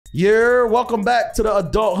Yeah, welcome back to the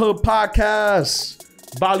Adulthood Podcast.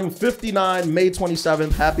 Volume 59, May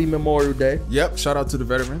 27th. Happy Memorial Day. Yep, shout out to the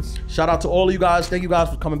veterans. Shout out to all of you guys. Thank you guys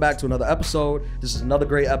for coming back to another episode. This is another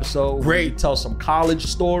great episode. Great. We tell some college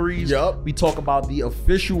stories. Yup. We talk about the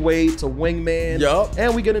official way to wingman. Yup.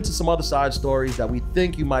 And we get into some other side stories that we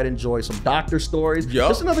think you might enjoy. Some doctor stories.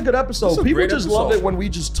 Yup. It's another good episode. People just love episode. it when we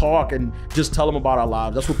just talk and just tell them about our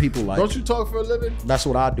lives. That's what people like. Don't you talk for a living? That's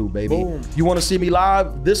what I do, baby. Boom. You want to see me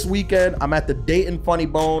live? This weekend, I'm at the Dayton Funny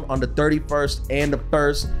Bone on the 31st and the 1st.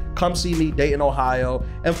 Come see me, Dayton, Ohio.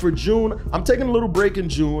 And for June, I'm taking a little break in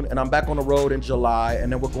June, and I'm back on the road in July,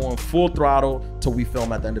 and then we're going full throttle till we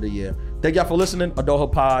film at the end of the year. Thank y'all for listening.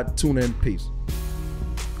 Adulthood Pod. Tune in. Peace.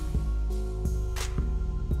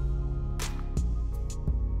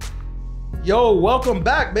 Yo, welcome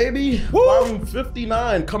back, baby. Woo! Volume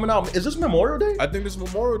 59 coming out. Is this Memorial Day? I think this is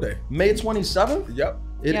Memorial Day. May 27th? Yep.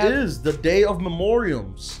 It is the day of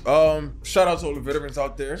memoriams. Shout out to all the veterans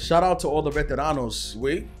out there. Shout out to all the veteranos.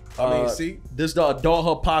 See. This is the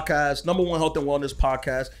Adulthood Podcast, #1 health and wellness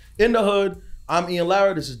podcast in the hood. I'm Ian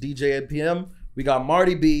Lara. This is DJ8PM. We got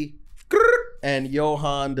Marty B and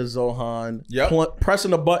Johan the Zohan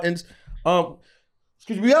pressing the buttons.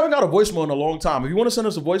 Excuse me, we haven't got a voicemail in a long time. If you want to send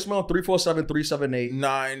us a voicemail,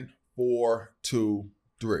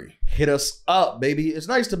 347-378-9423. hit us up, baby. It's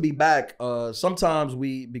nice to be back. Sometimes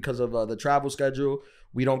because of the travel schedule,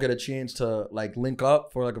 we don't get a chance to like link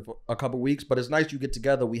up for like a couple weeks, but it's nice you get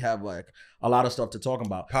together. We have like a lot of stuff to talk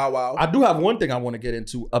about. Powwow. I do have one thing I want to get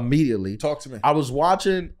into immediately. Talk to me. I was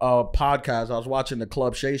watching a podcast. I was watching the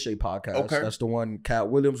Club Shay Shay podcast. Okay. That's the one Cat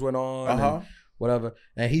Williams went on. Uh-huh. And whatever.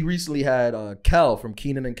 And he recently had Kel from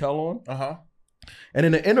Keenan and Kel on. Uh-huh. And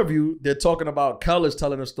in the interview, they're talking about Kel is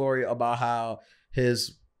telling a story about how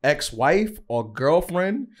his ex-wife or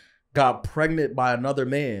girlfriend got pregnant by another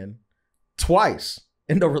man twice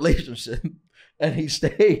in the relationship, and he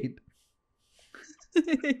stayed.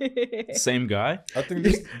 Same guy? I think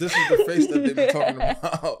this is the face that they've been talking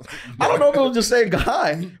about. I don't know if it was the same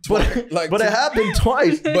guy, but it happened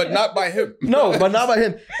twice. But not by him. No, but not by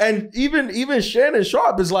him. And even Shannon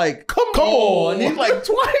Sharp is like, come on. He's like,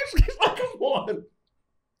 twice? He's like, come on.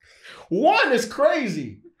 One is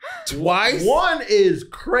crazy. Twice? One is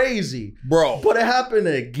crazy. Bro. But it happened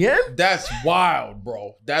again? That's wild,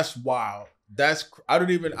 bro. That's wild. I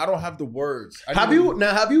don't have the words. Have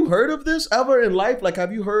you heard of this ever in life? Like,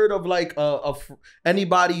 have you heard of like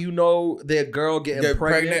anybody you know, their girl getting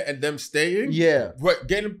pregnant and them staying? Yeah. What,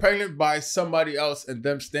 getting pregnant by somebody else and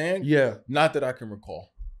them staying? Yeah. Not that I can recall.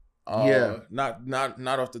 Yeah. Not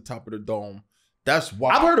off the top of the dome. That's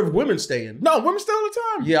wild. I've heard of women staying. No, women stay all the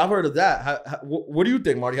time. Yeah, I've heard of that. What do you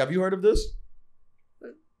think, Marty? Have you heard of this?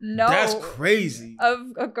 No. That's crazy. Of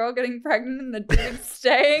a girl getting pregnant and the dude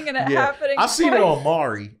staying and it happening. I've seen it on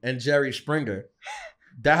Maury and Jerry Springer.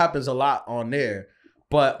 That happens a lot on there.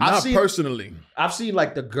 But personally. I've seen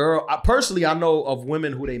like the girl. Personally, I know of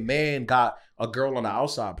women who they man got a girl on the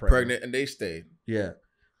outside pregnant and they stayed. Yeah.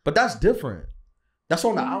 But that's different. That's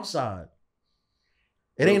on the outside.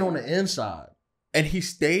 It ain't on the inside. And he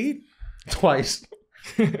stayed? Twice.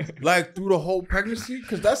 Like through the whole pregnancy?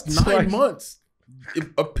 Because that's 9 months.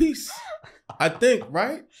 A piece, I think,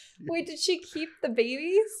 right? Wait, did she keep the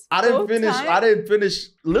babies? I didn't finish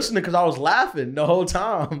listening because I was laughing the whole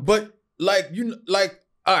time. But all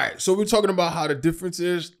right, so we're talking about how the difference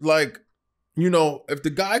is, like, you know, if the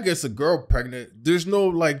guy gets a girl pregnant, there's no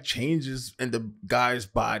like changes in the guy's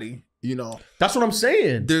body, you know. That's what I'm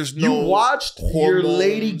saying. There's no You watched hormones. your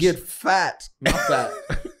lady get fat. Not fat.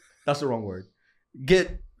 That's the wrong word.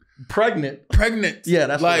 Get pregnant. Yeah,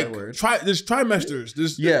 that's like the right word. There's trimesters.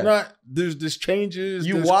 There's changes.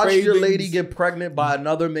 You there's watched your cravings, lady get pregnant by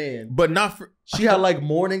another man, but not for. She had like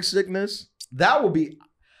morning sickness. That would be.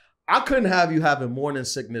 I couldn't have you having morning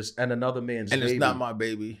sickness and another man's and baby. it's not my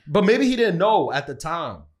baby. But maybe he didn't know at the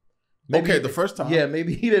time. Maybe the first time. Yeah,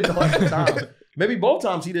 maybe he didn't know at the time. Maybe both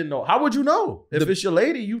times he didn't know. How would you know? If it's your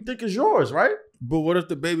lady, you think it's yours, right? But what if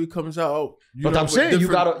the baby comes out? But I'm saying you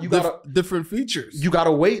gotta different features. You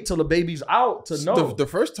gotta wait till the baby's out to know. The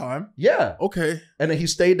first time, yeah, okay. And then he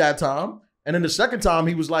stayed that time, and then the second time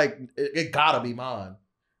he was like, "It gotta be mine."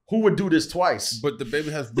 Who would do this twice? But the baby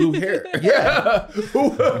has blue hair. Yeah, who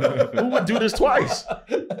would do this twice?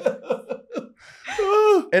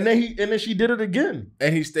 And then she did it again,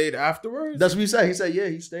 and he stayed afterwards. That's what he said. He said, "Yeah,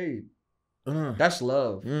 he stayed." That's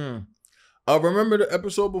love. Remember the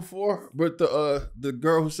episode before with the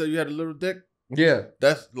girl who said you had a little dick? Yeah.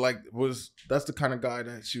 That's the kind of guy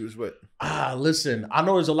that she was with. Listen, I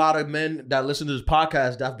know there's a lot of men that listen to this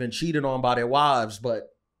podcast that have been cheated on by their wives, but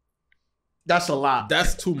That's a lot.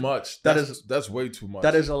 That's too much. That's way too much.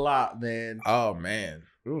 That is a lot, man. Oh man.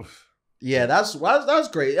 Oof. Yeah, that's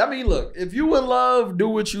great. I mean, look, if you in love, do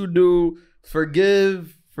what you do.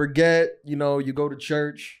 Forgive, forget. You know, you go to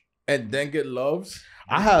church and then get loves.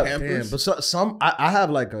 I have, damn, but some I have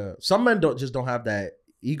like some men don't have that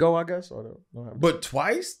ego, I guess. Or don't have but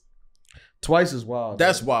twice is wild.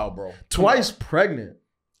 That's wild, bro. Twice pregnant,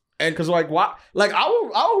 and because like why? Like I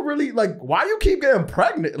will really like why you keep getting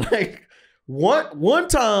pregnant? Like one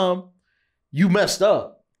time you messed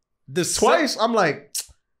up. Twice I'm like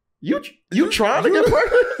you trying to get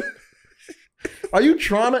pregnant? Are you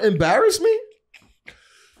trying to embarrass me?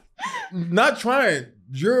 Not trying.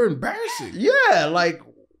 You're embarrassing. Yeah, like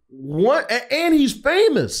what? And he's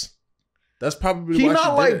famous. That's probably he why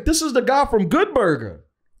not like this is the guy from Good Burger.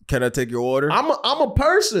 Can I take your order? I'm a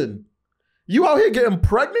person. You out here getting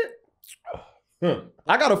pregnant?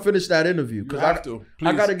 I gotta finish that interview because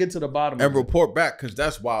I gotta get to the bottom and report back because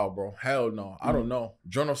that's wild, bro. Hell no, I don't know.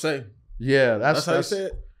 Journal say. Yeah, that's how you say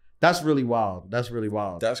it. That's really wild. That's really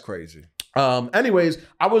wild. That's crazy. Anyways,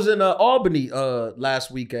 I was in Albany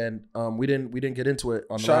last weekend. We didn't get into it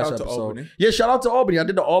on the last episode. Albany. Yeah, shout out to Albany. I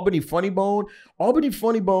did the Albany Funny Bone. Albany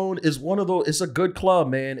Funny Bone is one of those. It's a good club,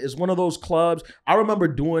 man. It's one of those clubs. I remember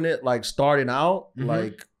doing it like starting out.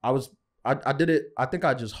 Like I did it. I think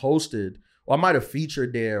I just hosted. Or I might have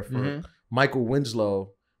featured there for Michael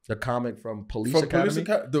Winslow, the comic from Police Academy.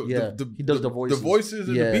 He does the voices. The voices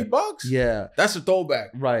and the beatbox? Yeah. That's a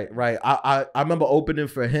throwback. Right. I remember opening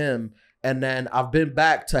for him. And then I've been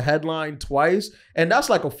back to headline twice. And that's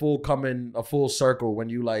like a full circle when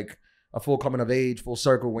you like a full coming of age, full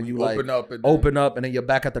circle when you open up and then you're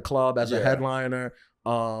back at the club as a headliner.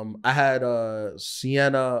 I had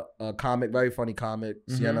Sienna, a comic, very funny comic,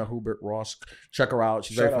 Sienna Hubert Ross. Check her out.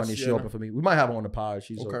 She's very funny. She opened for me. We might have her on the pod.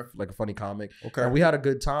 She's like a funny comic. Okay. And we had a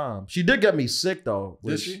good time. She did get me sick though.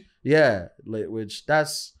 Did she? Yeah. Which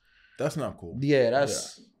that's not cool. Yeah,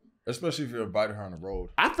 that's... Yeah. Especially if you invited her on the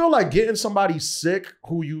road. I feel like getting somebody sick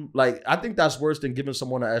who you like, I think that's worse than giving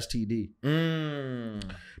someone an STD.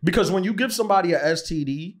 Because when you give somebody an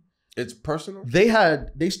STD, it's personal.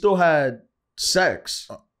 They still had sex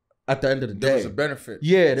at the end of the day. There was a benefit.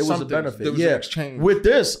 Yeah, there was a benefit. There was an exchange. With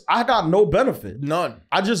this, I got no benefit. None.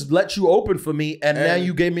 I just let you open for me and then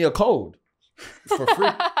you gave me a code. For free.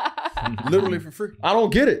 Literally for free. I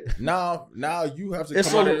don't get it. Now you have to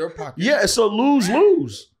come out of your pocket. Yeah, it's a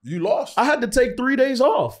lose-lose. You lost. I had to take 3 days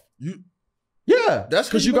off. Yeah, that's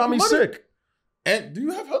because you got me sick. And do you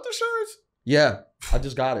have health insurance? Yeah, I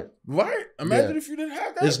just got it. Right? Imagine if you didn't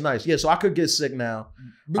have that. It's nice. Yeah, so I could get sick now.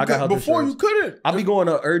 Because I got health before insurance. You couldn't. I'll be going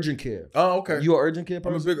to urgent care. Oh, okay. You an urgent care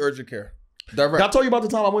person? I'm a big urgent care. Direct. I told you about the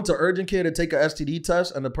time I went to urgent care to take an STD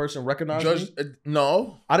test and the person recognized me?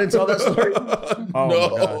 No. I didn't tell that story? Oh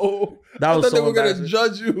no. That was I thought so they were going to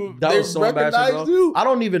judge you. That was so embarrassing, bro. You. I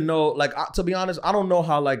don't even know, like, to be honest, I don't know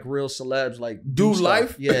how, like, real celebs, like, do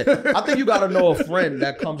life? Yeah. I think you got to know a friend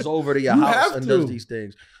that comes over to your house and does these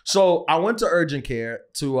things. So I went to urgent care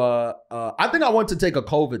to, I think I went to take a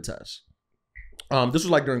COVID test. This was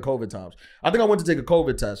like during COVID times. I think I went to take a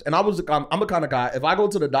COVID test, and I'm the kind of guy. If I go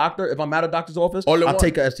to the doctor, if I'm at a doctor's office, I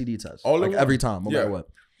take an STD test every time, no matter what.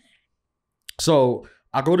 So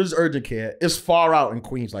I go to this urgent care. It's far out in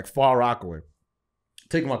Queens, like Far Rockaway.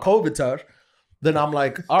 Take my COVID test. Then I'm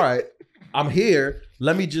like, all right, I'm here.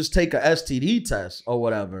 Let me just take a STD test or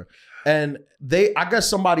whatever. And I guess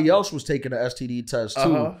somebody else was taking an STD test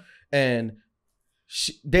too, and.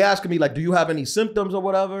 They asking me like, do you have any symptoms or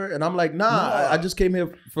whatever? And I'm like, nah, I just came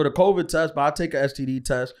here for the COVID test, but I take an STD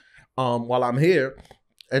test while I'm here.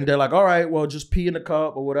 And they're like, all right, well, just pee in the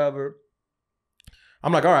cup or whatever.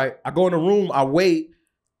 I'm like, all right. I go in the room, I wait.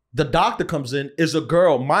 The doctor comes in, is a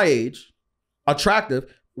girl my age, attractive.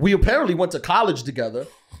 We apparently went to college together.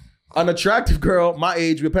 An attractive girl my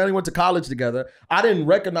age. We apparently went to college together. I didn't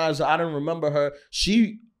recognize her. I didn't remember her.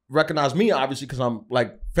 She recognized me, obviously, because I'm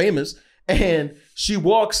like famous. And she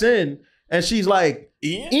walks in and she's like,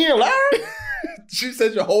 Ian Lara? She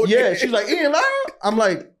said your whole name. Yeah, she's like, Ian Lara? I'm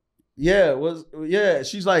like, yeah.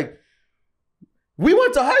 She's like, we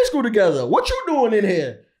went to high school together. What you doing in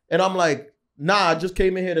here? And I'm like, nah, I just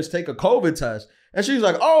came in here to take a COVID test. And she's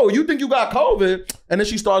like, oh, you think you got COVID? And then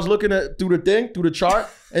she starts looking through the chart.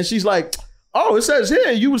 And she's like, oh, it says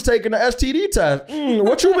here you was taking the STD test.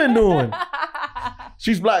 What you been doing?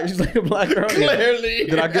 She's black. She's like a black girl. Clearly.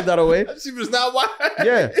 Did I give that away? She was not white.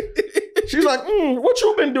 Yeah. She's like, what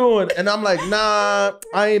you been doing? And I'm like, nah,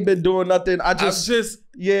 I ain't been doing nothing. I'm just doing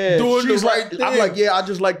the right thing. I'm like, yeah, I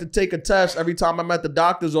just like to take a test every time I'm at the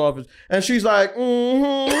doctor's office. And she's like,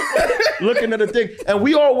 looking at the thing. And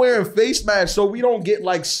we all wearing face masks, so we don't get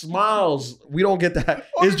like smiles. We don't get that.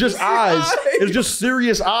 It's just eyes. It's just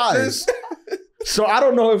serious eyes. So I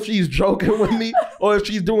don't know if she's joking with me or if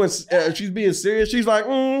she's being serious. She's like,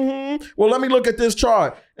 well, let me look at this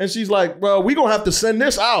chart. And she's like, well, we gonna have to send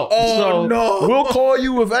this out. Oh, no. We'll call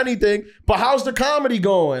you if anything. But how's the comedy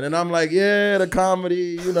going? And I'm like, yeah, the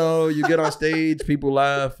comedy, you get on stage, people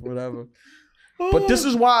laugh, whatever. But this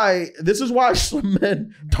is why some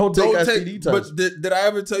men don't take STD tests. But did I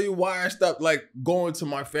ever tell you why I stopped like going to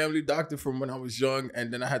my family doctor from when I was young,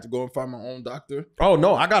 and then I had to go and find my own doctor? Oh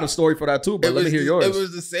no, I got a story for that too, but let me hear yours. It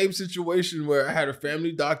was the same situation where I had a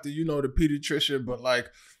family doctor, the pediatrician, but like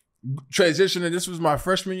transitioning. This was my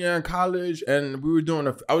freshman year in college, and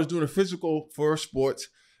I was doing a physical for sports,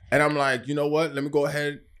 and I'm like, you know what? Let me go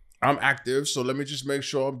ahead. I'm active, so let me just make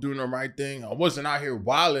sure I'm doing the right thing. I wasn't out here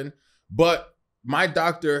wilding, but my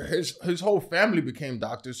doctor, his whole family became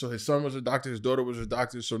doctors. So his son was a doctor, his daughter was a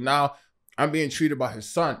doctor. So now I'm being treated by his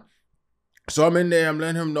son. So I'm in there, I'm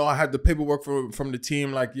letting him know I had the paperwork from the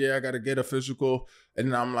team, like, yeah, I got to get a physical.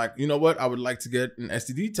 And then I'm like, you know what? I would like to get an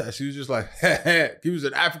STD test. He was just like, he was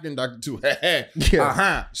an African doctor too.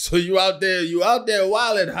 Yeah. So you out there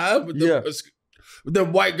wilding, huh? With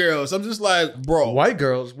them white girls. I'm just like, bro. White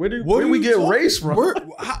girls? Where did we get race from?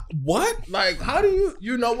 What? Like, how do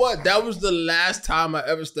you know what? That was the last time I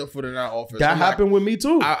ever stepped foot in that office. That happened with me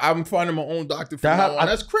too. I'm finding my own doctor from now on.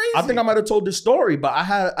 That's crazy. I think I might have told this story, but I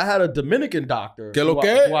had a Dominican doctor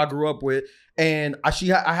who I grew up with. And I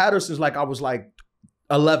had her since like I was like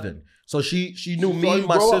 11. So she knew me,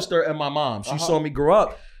 my sister, and my mom. She saw me grow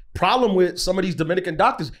up. Problem with some of these Dominican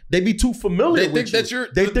doctors, they be too familiar with you.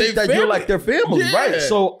 They think that you're like their family, right?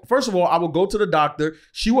 So first of all, I would go to the doctor.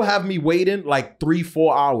 She will have me waiting like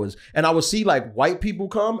 3-4 hours, and I would see like white people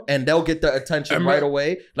come and they'll get the attention right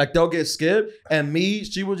away. Like they'll get skipped, and me,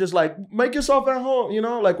 she was just like, make yourself at home,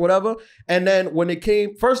 like whatever. And then when it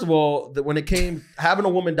came, first of all, having a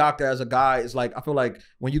woman doctor as a guy is like, I feel like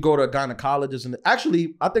when you go to a gynecologist, and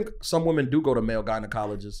actually I think some women do go to male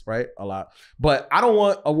gynecologists, right? A lot, but I don't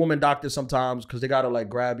want a woman doctor sometimes because they gotta like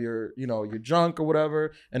grab your junk or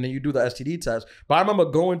whatever, and then you do the STD test. But I remember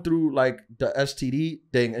going through like the STD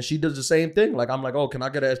thing, and she does the same thing. Like I'm like, oh, can I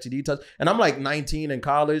get an STD test? And I'm like 19 in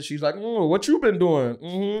college. She's like, what you been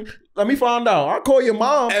doing? Let me find out. I'll call your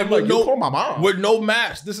mom. And like, call my mom with no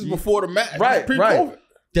mask. This is before the mask, right? Right.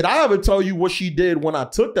 Did I ever tell you what she did when I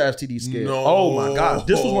took the STD scare? No. Oh my God.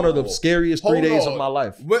 This was one of the scariest 3 days of my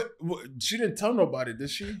life. What? She didn't tell nobody, did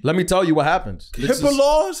she? Let me tell you what happens. HIPAA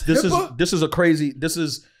laws? This is a crazy,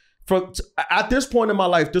 at this point in my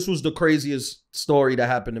life, this was the craziest story that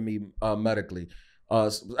happened to me medically. Well,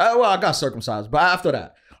 I got circumcised, but after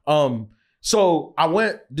that. So I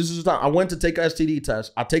went to take an STD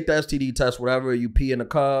test. I take the STD test, whatever, you pee in a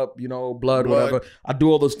cup, blood, whatever. I do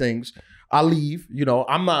all those things. I leave,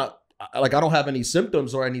 I'm not, like, I don't have any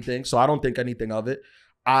symptoms or anything, so I don't think anything of it.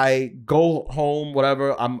 I go home,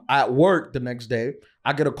 whatever. I'm at work the next day.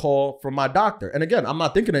 I get a call from my doctor. And again, I'm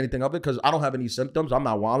not thinking anything of it because I don't have any symptoms. I'm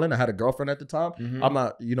not wilding. I had a girlfriend at the time. I'm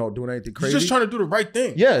not, doing anything crazy. You're just trying to do the right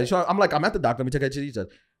thing. Yeah. So I'm like, I'm at the doctor. Let me take a STD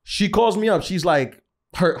test. She calls me up. She's like,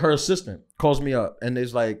 her assistant calls me up and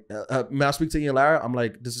is like, may I speak to Ian Lara? I'm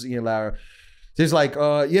like, this is Ian Lara. She's like,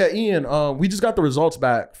 yeah, Ian, we just got the results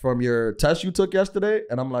back from your test you took yesterday.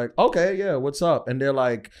 And I'm like, okay, yeah, what's up? And they're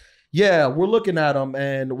like, yeah, we're looking at them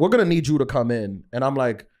and we're going to need you to come in. And I'm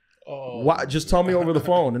like, why? Just tell me over the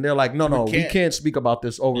phone. And they're like, no, we can't speak about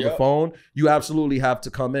this over the phone. You absolutely have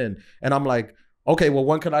to come in. And I'm like, okay, well,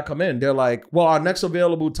 when can I come in? They're like, well, our next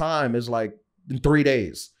available time is like in 3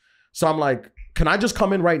 days. So I'm like, can I just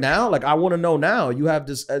come in right now? Like, I want to know now. You have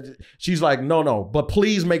this. She's like, no, but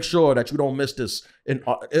please make sure that you don't miss this. And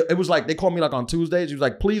it was like, they called me like on Tuesdays. She was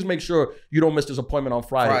like, please make sure you don't miss this appointment on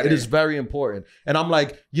Friday. It is very important. And I'm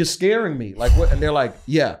like, you're scaring me. Like, what? And they're like,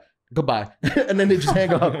 yeah, goodbye. And then they just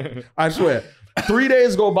hang up. I swear. 3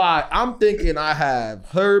 days go by. I'm thinking I have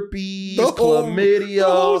herpes,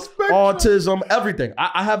 chlamydia, autism, everything.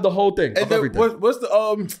 I have the whole thing. And then what's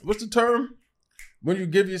the term? When you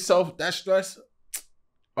give yourself that stress,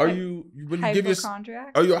 are you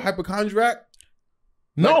a hypochondriac?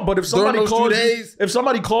 No, like, but if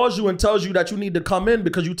somebody calls you and tells you that you need to come in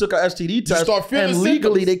because you took an STD test and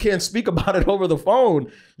legally they can't speak about it over the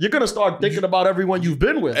phone, you're gonna start thinking about everyone you've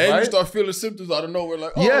been with, and right? you start feeling symptoms out of nowhere,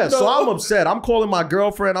 like, yeah. No. So I'm upset. I'm calling my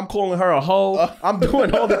girlfriend. I'm calling her a hoe. I'm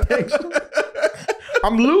doing all the things.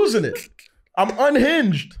 I'm losing it. I'm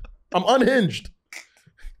unhinged. I'm unhinged.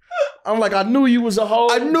 I'm like, I knew you was a hoe.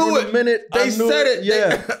 I knew in it. a minute. They said it.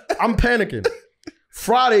 Yeah. I'm panicking.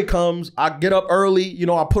 Friday comes, I get up early, you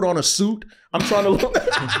know, I put on a suit. I'm trying to look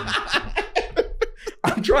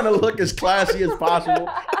I'm trying to look as classy as possible.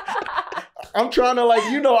 I'm trying to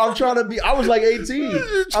I was like 18.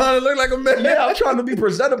 You're trying to look like a man. Yeah, I'm trying to be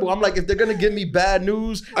presentable. I'm like, if they're gonna give me bad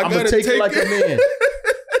news, I'm gonna take it like a man.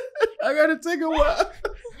 I gotta take a while.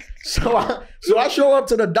 So I show up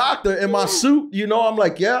to the doctor in my suit, you know, I'm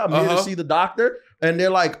like, yeah, I'm here to see the doctor. And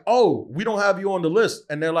they're like, oh, we don't have you on the list.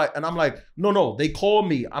 And they're like, and I'm like, no, they called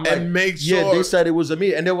me. I'm like, make sure. Yeah, they said it was a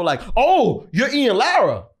me. And they were like, oh, you're Ian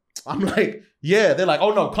Lara. I'm like, yeah. They're like,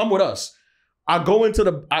 oh no, come with us. I go into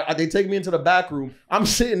they take me into the back room. I'm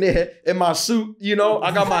sitting there in my suit, you know,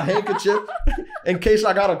 I got my handkerchief in case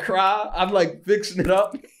I gotta cry. I'm like fixing it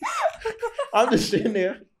up. I'm just sitting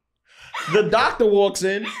there. The doctor walks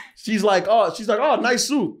in. She's like, oh, nice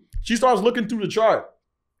suit. She starts looking through the chart.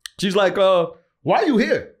 She's like, why are you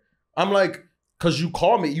here? I'm like, cause you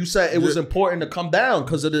called me. You said it was important to come down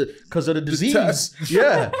because of the disease.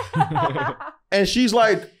 Yeah. And she's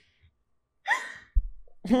like,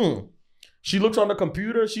 She looks on the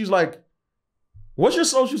computer. She's like, what's your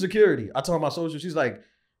social security? I tell her my social. She's like,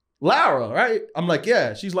 Lara, right? I'm like,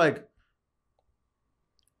 yeah. She's like,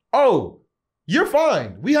 oh, you're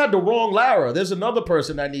fine. We had the wrong Lara. There's another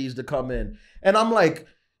person that needs to come in. And I'm like,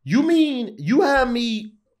 you mean you had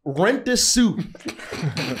me rent this suit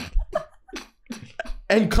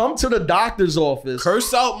and come to the doctor's office?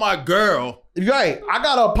 Curse out my girl. Right. I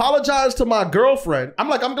got to apologize to my girlfriend. I'm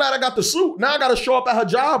like, I'm glad I got the suit. Now I got to show up at her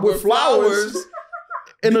job with flowers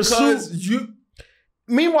in a suit.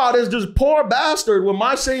 Meanwhile, there's this poor bastard with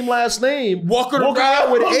my same last name walking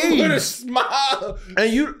around with AIDS, with a smile,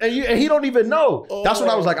 and he don't even know. Oh. That's when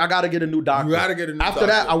I was like, I gotta get a new doctor. You gotta get a new doctor. After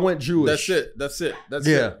that, I went Jewish. That's it.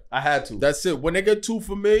 Yeah, I had to. That's it. When they get too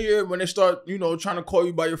familiar, when they start, you know, trying to call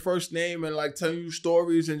you by your first name and like telling you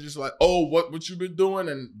stories and just like, oh, what you been doing,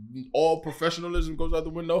 and all professionalism goes out the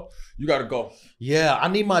window, you gotta go. Yeah, I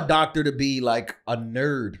need my doctor to be like a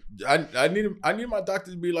nerd. I need my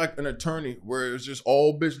doctor to be like an attorney where it's just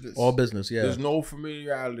all business. All business, yeah. There's no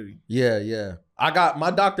familiarity. Yeah. I got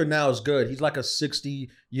my doctor now is good. He's like a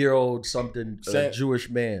 60-year-old something Jewish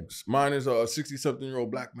man. Mine is a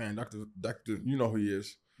 60-something-year-old black man. Doctor, you know who he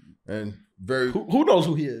is. And very who knows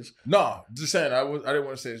who he is? No, just saying I didn't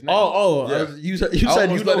want to say his name. Yeah. You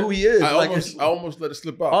said you know who he is. I almost let it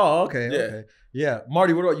slip out. Oh, okay. Yeah.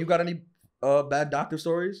 Marty, what about you? Got any bad doctor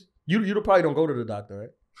stories? You probably don't go to the doctor, right?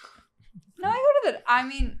 No, I go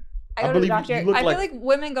to the doctor. I feel like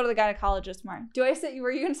women go to the gynecologist more.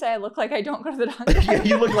 Were you gonna say I look like I don't go to the doctor? Yeah,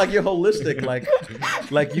 you look like you're holistic,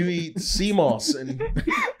 like you eat sea moss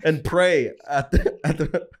and pray at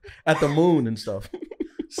the moon and stuff.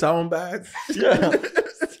 Sound bad? Yeah.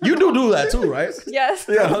 You do that too, right? Yes.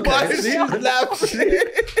 Yeah, okay. She's laughing.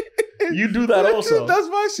 You do that also. That's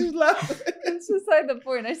why she's laughing. It's beside the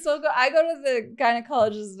point. I go to the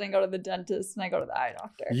gynecologist and I go to the dentist and I go to the eye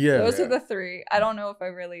doctor. Yeah. Those are the three. I don't know if I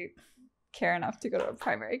really care enough to go to a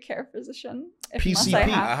primary care physician.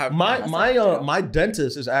 PCP. My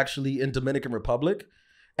dentist is actually in Dominican Republic.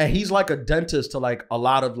 And he's like a dentist to like a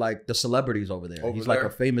lot of like the celebrities over there. He's like a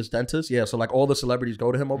famous dentist. Yeah. So like all the celebrities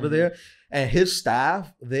go to him over there. And his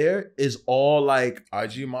staff there is all like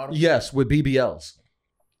IG models? Yes, with BBLs.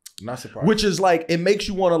 Not surprised. Which is like, it makes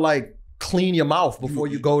you want to like clean your mouth before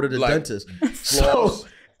you go to the dentist. Floss,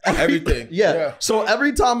 everything. Yeah. So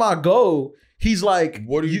every time I go, he's like,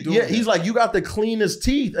 what are you doing? Yeah, he's like, you got the cleanest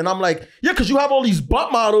teeth. And I'm like, yeah, because you have all these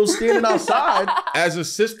butt models standing outside. As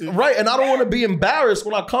assistant. Right. And I don't want to be embarrassed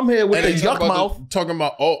when I come here with the yuck mouth. Talking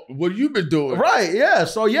about, oh, what have you been doing? Right. Yeah.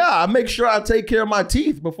 So yeah, I make sure I take care of my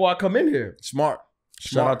teeth before I come in here. Smart.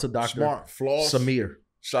 Shout out to Dr. Floss. Samir.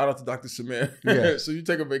 Shout out to Dr. Samir. Yeah. So you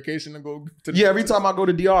take a vacation and go to the dentist? Every time I go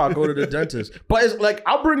to DR, I go to the dentist. But it's like,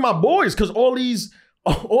 I'll bring my boys because all the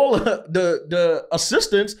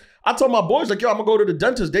assistants, I told my boys, like, yo, I'm gonna go to the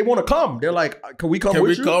dentist. They want to come. They're like, can we come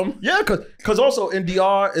with you? Come? Yeah, because also in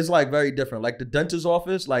DR, it's like very different. Like the dentist's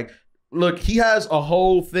office, like, look, he has a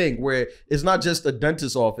whole thing where it's not just a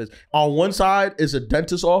dentist's office. On one side is a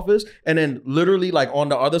dentist's office, and then literally like on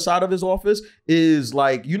the other side of his office is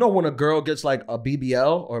like, you know, when a girl gets like a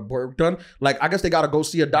BBL or work done, like I guess they gotta go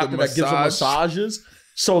see a doctor that gives them massages.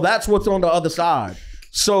 So that's what's on the other side.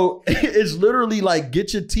 So it's literally like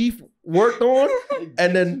get your teeth worked on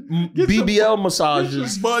and then BBL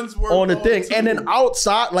massages on the thing. And then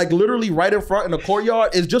outside, like literally right in front in the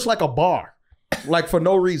courtyard is just like a bar. like for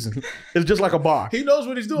no reason. It's just like a bar. He knows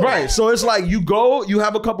what he's doing. Right. So it's like you go, you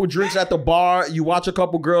have a couple drinks at the bar, you watch a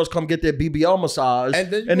couple girls come get their BBL massage,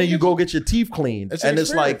 and then you go get your teeth cleaned. And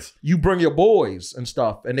it's like you bring your boys and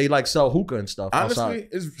stuff, and they like sell hookah and stuff. Honestly,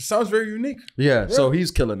 it sounds very unique. Yeah. So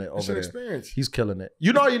he's killing it over there. It's an experience. He's killing it.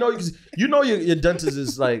 You know, your dentist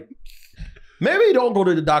is like, maybe you don't go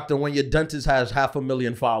to the doctor when your dentist has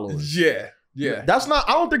 500,000 followers. Yeah. That's not,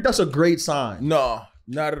 I don't think that's a great sign. No,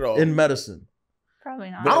 not at all. In medicine.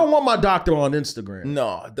 Probably not. I don't want my doctor on Instagram.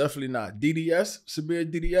 No, definitely not. DDS, severe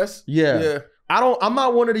DDS. Yeah. I'm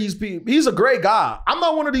not one of these people. He's a great guy. I'm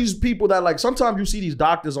not one of these people that like, sometimes you see these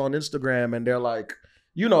doctors on Instagram and they're like,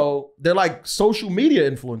 you know, they're like social media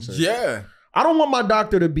influencers. Yeah. I don't want my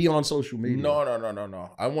doctor to be on social media. No.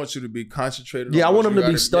 I want you to be concentrated. Yeah, on I want him to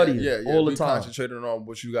be studying all the time. Concentrated on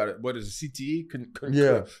what you got. What is it? CTE?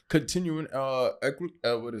 Continuing.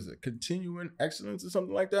 What is it? Continuing excellence or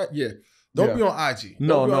something like that. Yeah. Don't be on IG.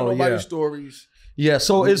 Don't be on nobody's stories. Yeah.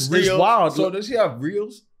 So it's wild. So does he have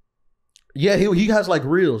reels? Yeah, he has like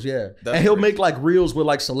reels. Yeah, and he'll make like reels with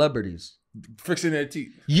like celebrities. Fixing their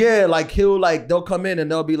teeth. Yeah, like they'll come in and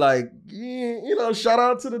they'll be like, you know, shout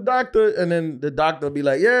out to the doctor. And then the doctor will be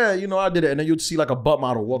like, yeah, you know, I did it. And then you'd see like a butt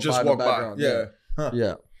model walk by in the background. Yeah.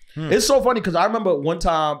 Yeah. It's so funny because I remember one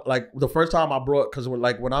time, like the first time I brought, because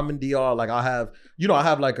like when I'm in DR, like I have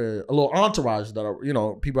like a little entourage that you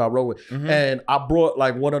know, people I roll with, and I brought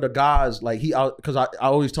like one of the guys, like because I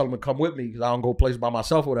always tell him to come with me because I don't go places by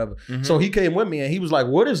myself or whatever. So he came with me and he was like,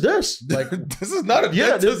 "What is this? Like, this is not a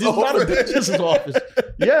this is not a dentist's office."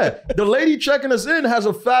 Yeah, the lady checking us in has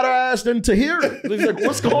a fatter ass than Tahiri. He's like,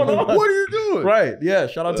 "What's going on? What are you doing?" Right? Yeah,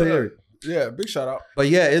 shout out to Tahiri. Yeah, big shout out. But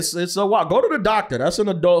yeah, it's a while. Go to the doctor. That's an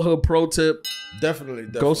adulthood pro tip. Definitely.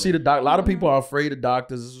 Go see the doctor. A lot of people are afraid of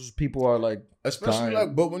doctors. People are like, especially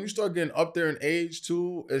like, but when you start getting up there in age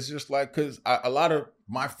too, it's just like, because a lot of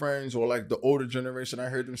my friends or like the older generation, I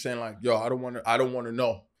heard them saying like, yo, I don't want to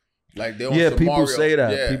know. Like they don't. People say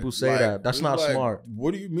that. Yeah, people say that. That's not like, smart.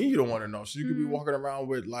 What do you mean you don't want to know? So you could be walking around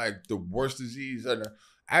with like the worst disease. And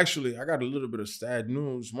actually, I got a little bit of sad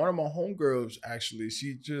news. One of my homegirls, actually,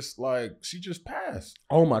 she just passed.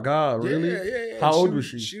 Oh my God, really? Yeah. How old was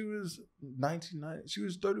she? She was 1990. She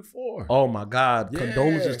was 34. Oh my God.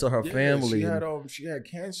 Condolences to her family. She had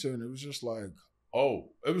cancer, and it was just like,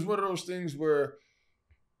 it was one of those things where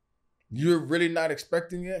you're really not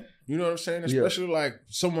expecting it. You know what I'm saying? Especially like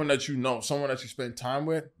someone that you know, someone that you spend time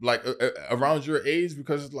with, like around your age,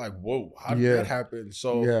 because it's like, whoa, how did that happen?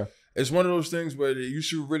 So it's one of those things where you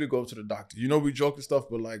should really go to the doctor. You know, we joke and stuff,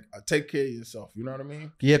 but like, take care of yourself. You know what I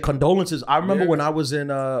mean? Yeah, condolences. I remember when I was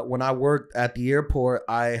when I worked at the airport,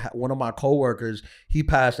 one of my coworkers, he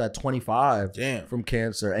passed at 25 from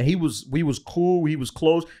cancer. And we was cool. He was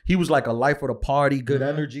close. He was like a life of the party, good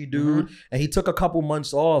energy dude. And he took a couple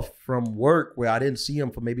months off from work where I didn't see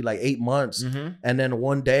him for maybe like 8 months. And then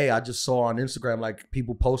one day I just saw on Instagram, like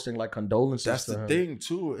people posting like condolences. That's the thing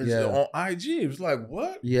too. It's on IG. It was like,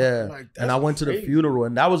 what? Yeah. Like, and I went to the funeral,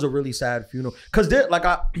 and that was a really sad funeral. Cause like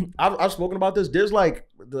I've spoken about this. There's like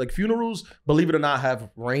funerals, believe it or not,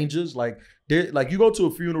 have ranges. Like you go to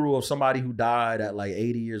a funeral of somebody who died at like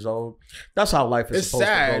 80 years old. That's how life is supposed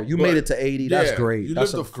to go. You made it to 80. That's great. You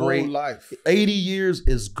lived a great life. 80 years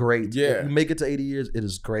is great. Yeah. If you make it to 80 years, it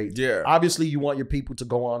is great. Yeah. Obviously, you want your people to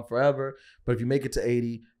go on forever, but if you make it to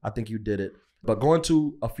 80, I think you did it. But going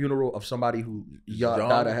to a funeral of somebody who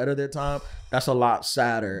died ahead of their time, that's a lot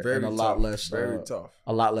sadder and a lot less tough.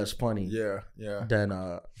 A lot less funny. Yeah. Than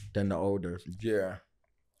the older. Yeah.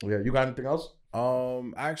 You got anything else?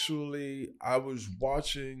 Actually, I was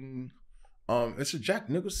watching. It's a Jack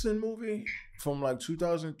Nicholson movie from like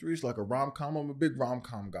 2003. It's like a rom-com. I'm a big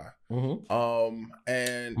rom-com guy.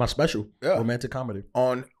 And my special romantic comedy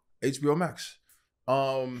on HBO Max.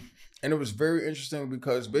 And it was very interesting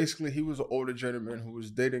because basically he was an older gentleman who was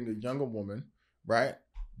dating a younger woman, right?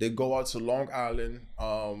 They go out to Long Island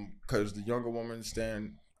because the younger woman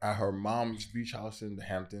staying at her mom's beach house in the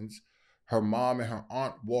Hamptons. Her mom and her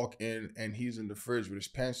aunt walk in and he's in the fridge with his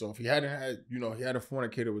pants off. He hadn't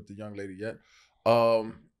fornicated with the young lady yet.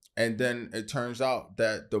 And then it turns out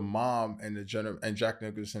that the mom and Jack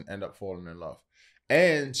Nicholson end up falling in love.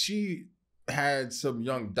 And she had some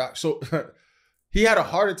young so he had a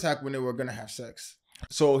heart attack when they were going to have sex.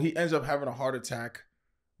 So he ends up having a heart attack.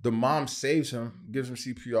 The mom saves him, gives him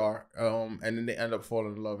CPR, and then they end up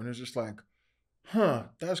falling in love. And it's just like,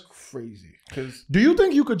 that's crazy. Do you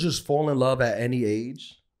think you could just fall in love at any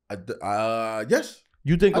age? Yes.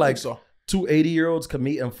 You think I think so. Two 80-year-olds can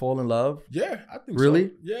meet and fall in love? Yeah, I think so.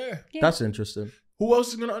 Really? Yeah. That's interesting. Who else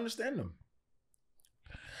is going to understand them?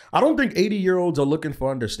 I don't think 80-year-olds are looking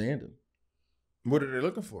for understanding. What are they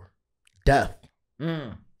looking for? Death.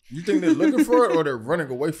 You think they're looking for it or they're running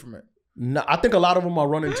away from it? No, I think a lot of them are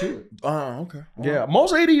running to it. Okay. Yeah,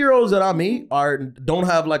 most 80-year-olds that I meet don't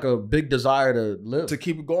have like a big desire to live. To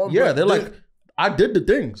keep it going? Yeah, they're like, I did the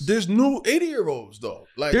things. There's new 80-year-olds though.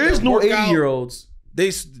 Like there's new 80-year-olds. They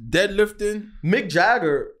deadlifting. Mick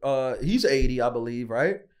Jagger, he's 80, I believe,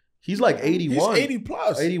 right? He's like 81. He's 80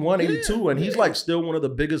 plus. 81, 82. And he's like still one of the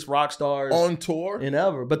biggest rock stars on tour in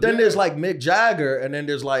ever. But then there's like Mick Jagger and then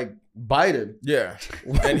there's like Biden. Yeah.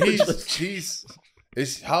 And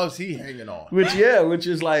how's he hanging on? Which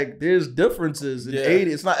is like there's differences in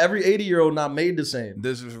 80. It's not every 80-year-old not made the same.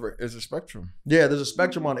 There's a spectrum. Yeah, there's a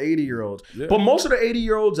spectrum on 80-year-olds. Yeah. But most of the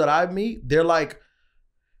 80-year-olds that I meet, they're like,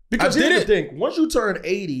 because here's the thing, once you turn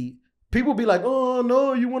 80, people be like, oh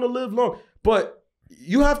no, you want to live long. But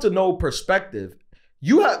you have to know perspective.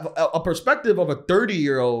 You have a perspective of a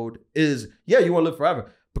 30-year-old is, you want to live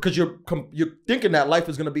forever. Because you're thinking that life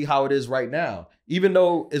is going to be how it is right now. Even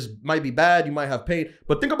though it might be bad, you might have pain.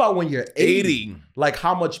 But think about when you're 80. Like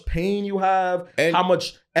how much pain you have, and how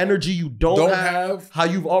much energy you don't have, how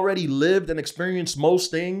you've already lived and experienced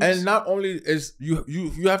most things. And not only is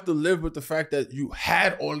you have to live with the fact that you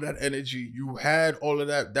had all that energy, you had all of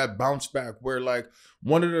that bounce back, where like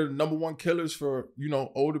one of the number one killers for,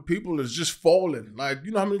 older people is just falling. Like,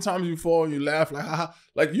 you know how many times you fall and you laugh like, haha.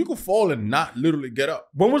 Like you can fall and not literally get up.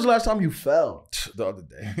 When was the last time you fell? The other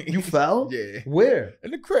day. You fell? Yeah. Where?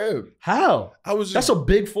 In the crib. How? That's a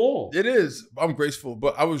big fall. It is. I'm graceful,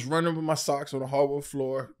 but I was running with my socks on the hardwood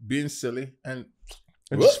floor, being silly, and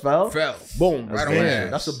just fell? Fell. Boom. Right on my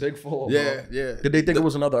ass. That's a big fall. Yeah, bro. yeah. Did they think it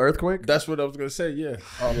was another earthquake? That's what I was gonna say. Yeah.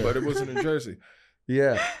 But it wasn't in Jersey.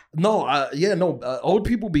 Yeah. No. Old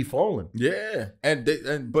people be falling. Yeah.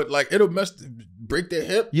 But like it'll break their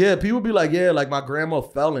hip. Yeah. People be like, like my grandma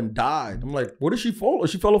fell and died. I'm like, what did she fall?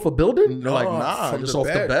 She fell off a building? No, like, nah, just off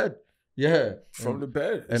the bed. Yeah. From the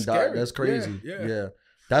bed. And died. That's crazy. Yeah.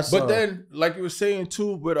 But then, like you were saying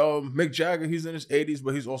too, with Mick Jagger, he's in his 80s,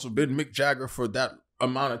 but he's also been Mick Jagger for that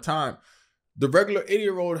amount of time. The regular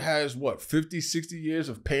 80-year-old has what, 50, 60 years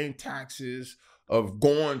of paying taxes, of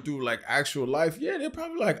going through like actual life. Yeah, they're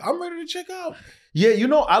probably like, I'm ready to check out. Yeah,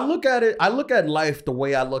 I look at life the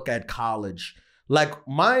way I look at college. Like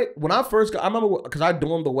I remember because I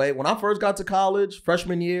dormed away. When I first got to college,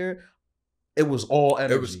 freshman year, it was all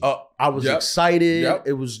energy. It was up. I was excited. Yep.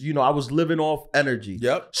 It was, I was living off energy.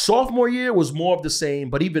 Yep. Sophomore year was more of the same,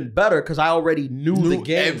 but even better because I already knew the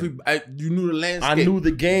game. You knew the landscape. I knew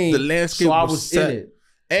the game. The landscape so I was set. In it.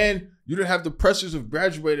 And you didn't have the pressures of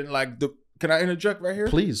graduating. Can I interject right here?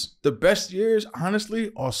 Please. The best years,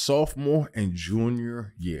 honestly, are sophomore and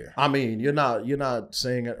junior year. I mean, you're not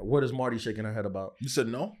saying it. What is Marty shaking her head about? You said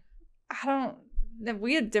no?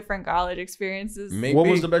 We had different college experiences. Maybe. What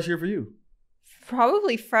was the best year for you?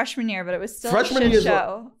 Probably freshman year, but it was still a shit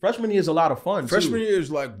show. Freshman year is a lot of fun. Freshman year is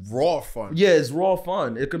like raw fun. Yeah, it's raw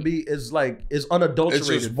fun. It could be. It's unadulterated.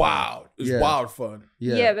 It's just wild. It's wild fun.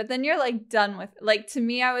 Yeah, but then you're like done with. Like to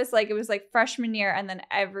me, I was like, it was like freshman year, and then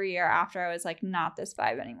every year after, I was like, not this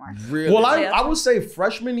vibe anymore. Really? Well, I would say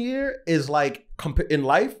freshman year is like in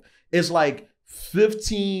life is like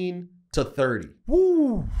 15 to 30.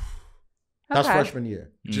 Woo. That's freshman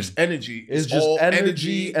year. Just energy. It's just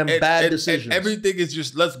energy and bad decisions. And everything is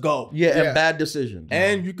just, let's go. Yeah, and bad decisions.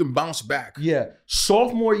 And you can bounce back. Yeah.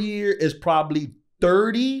 Sophomore year is probably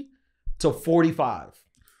 30 to 45.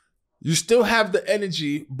 You still have the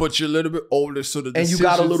energy, but you're a little bit older. So the decisions, and you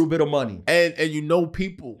got a little bit of money. And you know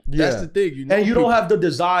people. Yeah. That's the thing. You know and you don't have the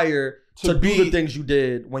desire to do the things you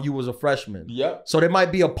did when you was a freshman. Yep. So there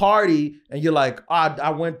might be a party and you're like,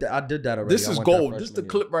 I went there, I did that already. This is gold. This is the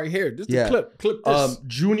clip right here. This is the clip. Clip this.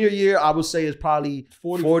 Junior year, I would say is probably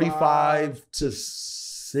 45 to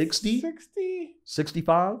 60.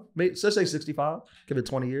 65? Let's say 65. Give it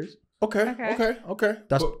 20 years. Okay.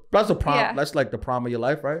 That's the prom. Yeah. That's like the prom of your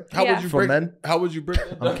life, right? How would you break men? How would you break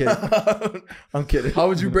that down? I'm kidding. I'm kidding. How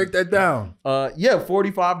would you break that down?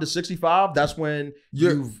 45 to 65. That's when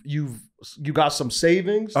you got some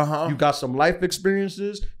savings. You got some life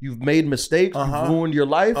experiences. You've made mistakes. You've ruined your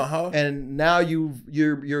life, and now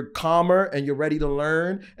you're calmer and you're ready to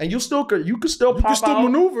learn. And you can still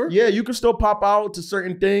maneuver. Yeah, you can still pop out to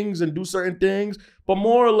certain things and do certain things, but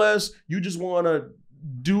more or less, you just want to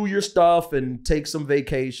do your stuff and take some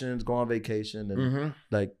vacations, go on vacation, and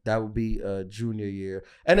like that would be junior year.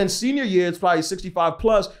 And then senior year, it's probably 65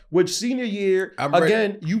 plus, which senior year,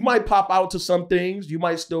 you might pop out to some things, you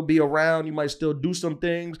might still be around, you might still do some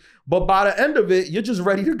things, but by the end of it, you're just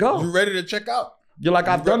ready to go. You're ready to check out. You're like,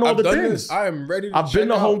 I've done all the things. I am ready to I've been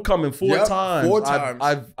to homecoming 4 times. 4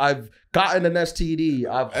 times. I've gotten an STD.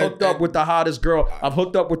 I've hooked up with the hottest girl. I've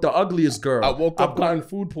hooked up with the ugliest girl. I've gotten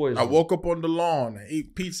food poisoning. I woke up on the lawn and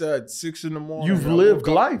ate pizza at 6 in the morning. You've lived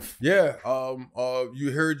life. Yeah.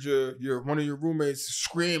 You heard one of your roommates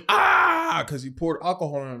scream, because he poured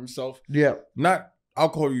alcohol on himself. Yeah. Not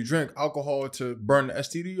alcohol you drink, alcohol to burn the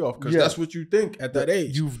STD off, because that's what you think at that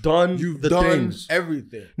age. You've done things.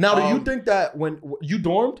 Everything. Now, do you think that when you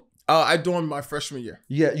dormed? I dormed my freshman year.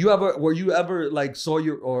 Yeah. Were you ever like saw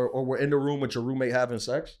or were in the room with your roommate having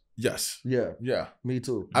sex? Yes. Yeah. Yeah. Me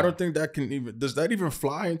too. I don't think that does that even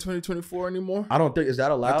fly in 2024 anymore? I don't think, is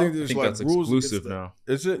that allowed? I think like that's rules exclusive now.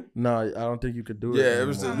 Is it? No, I don't think you could do it. Yeah, it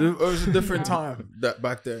was a different time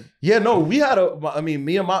back then. Yeah, no, we had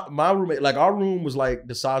me and my roommate, like our room was like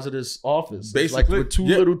the size of this office. Basically. Like with 2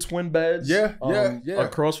 little twin beds. Yeah.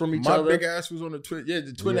 Across from each other. My big ass was on the twin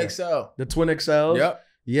XL. The twin XL. Yep.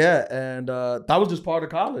 Yeah, and that was just part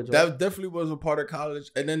of college. Right? That definitely was a part of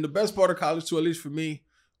college. And then the best part of college too, at least for me,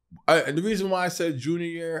 and the reason why I said junior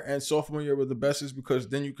year and sophomore year were the best is because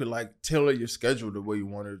then you could like tailor your schedule the way you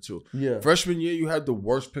wanted it to. Yeah. Freshman year, you had the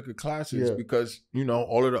worst pick of classes because,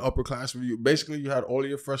 all of the upperclassmen, basically you had all of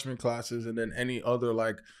your freshman classes and then any other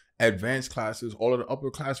like advanced classes, all of the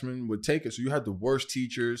upperclassmen would take it. So you had the worst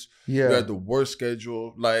teachers. Yeah. You had the worst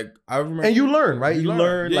schedule. Like I remember. And you learn, right? You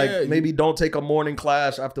learn like maybe don't take a morning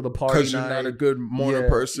class after the party because you're not a good morning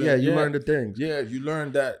person. Yeah, you learn the things. Yeah, you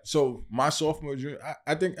learn that. So my sophomore year,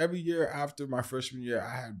 I think every year after my freshman year,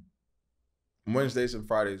 I had Wednesdays and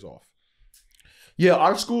Fridays off. Yeah,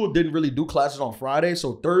 our school didn't really do classes on Friday,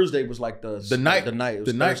 so Thursday was like the night. It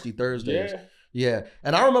was Thirsty Thursdays. Yeah. Yeah,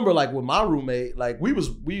 and I remember like with my roommate, like we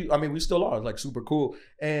still are like super cool.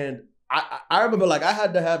 And I remember like I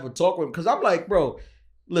had to have a talk with him because I'm like, bro,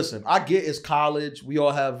 listen, I get it's college. We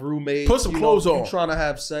all have roommates. Put some clothes on. You're trying to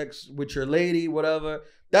have sex with your lady, whatever.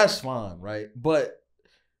 That's fine, right? But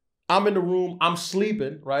I'm in the room, I'm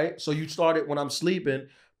sleeping, right? So you started when I'm sleeping.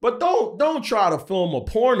 But don't try to film a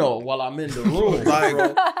porno while I'm in the room. Like,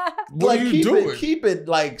 bro. What are you doing? Keep it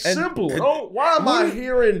like simple. Why am I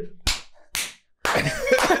hearing... and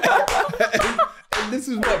this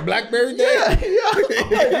is what, BlackBerry Day?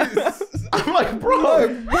 Yeah. I'm like, bro, what?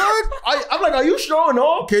 I'm like, are you showing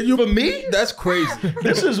off? Can you for me? That's crazy.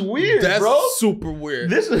 This is weird, that's bro. Super weird.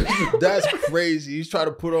 That's crazy. He's trying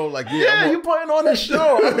to put on like, you putting on this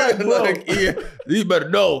show. I'm like, bro, you better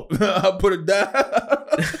know. I'll put it down.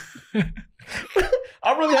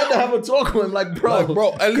 I really had to have a talk with him, like,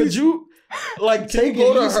 bro, at least you like take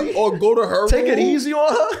it easy or go to her. Take it easy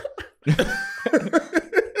on her.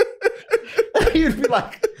 He'd be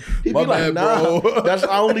like, nah,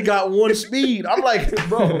 I only got one speed. I'm like,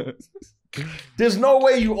 bro, there's no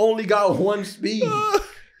way you only got one speed.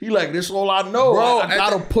 He like, this is all I know. Bro, I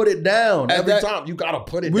gotta put it down. Every time you gotta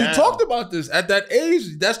put it down. We talked about this. At that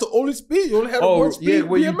age, that's the only speed. You only had one speed. Yeah,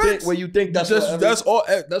 where you think that's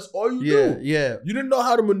all you do. Yeah. You didn't know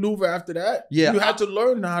how to maneuver after that. Yeah. You had to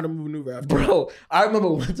learn how to maneuver after that. Bro, I remember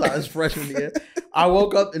one time, it's freshman year, I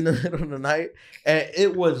woke up in the middle of the night and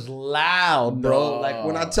it was loud, bro. No. Like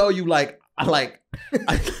when I tell you like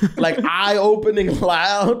eye-opening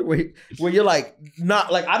loud where you're like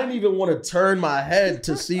not like I didn't even want to turn my head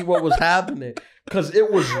to see what was happening because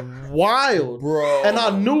it was wild, bro. And I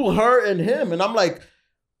knew her and him, and I'm like,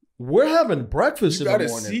 we're having breakfast in the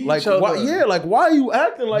morning. Like, why are you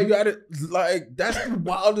acting like you gotta like that's the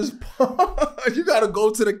wildest part. You gotta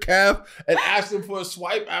go to the caf and ask them for a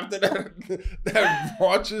swipe after that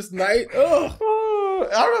raucous night. Ugh.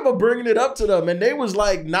 I remember bringing it up to them, and they was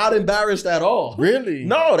like not embarrassed at all. Really?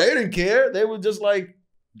 No, they didn't care. They were just like,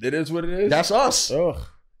 "It is what it is." That's us. Ugh.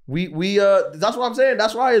 We that's what I'm saying.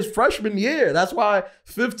 That's why it's freshman year. That's why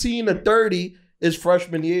 15 to 30 is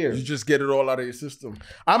freshman year. You just get it all out of your system.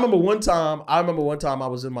 I remember one time I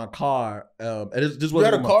was in my car. And this was you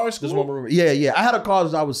had a car in school? Yeah. I had a car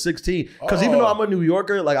since I was 16. Because even though I'm a New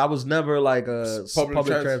Yorker, like I was never like a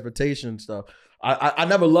public transportation stuff. I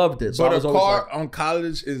never loved it. So but I was a car like, on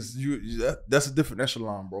college is that's a different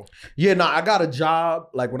echelon, bro. Yeah, no, I got a job.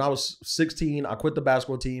 Like when I was 16, I quit the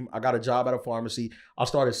basketball team. I got a job at a pharmacy. I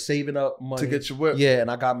started saving up money to get your whip. Yeah, and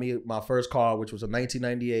I got me my first car, which was a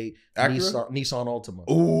 1998 Nissan Altima.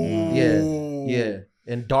 Ooh. Yeah,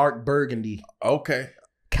 in dark burgundy. Okay.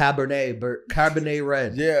 Cabernet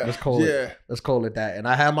red. Yeah. Let's call it that. And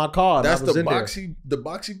I had my car. That's the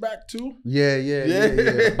boxy back too?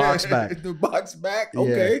 Yeah. Box back. The box back.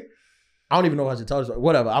 Okay. Yeah. I don't even know how to tell you.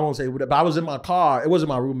 Whatever. I won't say it. But I was in my car. It wasn't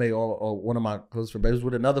my roommate or one of my close friends. It was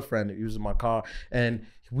with another friend that used my car. And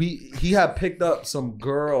he had picked up some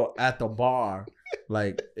girl at the bar,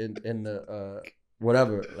 like in the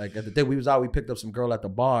whatever. Like at the day we was out, we picked up some girl at the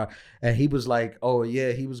bar, and he was like, "Oh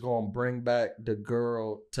yeah, he was gonna bring back the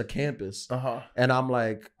girl to campus." And I'm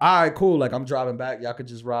like, "All right, cool. Like I'm driving back. Y'all could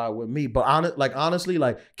just ride with me." But honestly,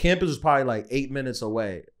 like campus was probably like 8 minutes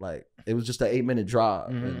away. Like it was just an 8-minute drive.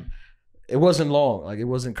 And it wasn't long. Like it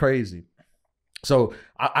wasn't crazy. So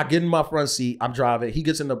I get in my front seat. I'm driving. He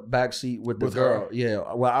gets in the back seat with the girl. Her.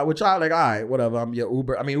 Yeah. Well, which I like, all right, whatever. I'm your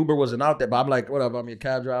Uber. I mean, Uber wasn't out there, but I'm like, whatever. I'm your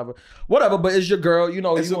cab driver. Whatever. But it's your girl. You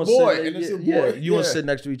know, it's you a boy. And it's a boy. You want to sit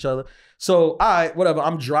next to each other. So, all right, whatever.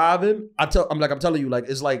 I'm driving. I'm telling you, like,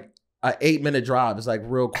 it's like an 8-minute drive. It's like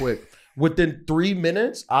real quick. Within 3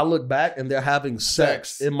 minutes, I look back and they're having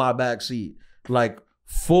sex in my back seat. Like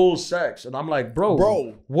full sex. And I'm like,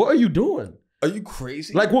 bro, what are you doing? Are you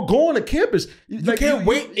crazy? Like we're going to campus. You can't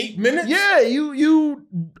wait 8 minutes? Yeah, you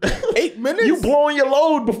 8 minutes? You blowing your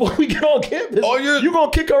load before we get on campus. Oh, you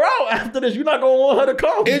gonna kick her out after this. You're not gonna want her to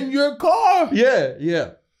come. In your car.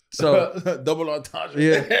 Yeah. So double entendre.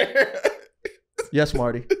 Yeah. Yes,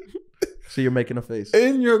 Marty. So you're making a face.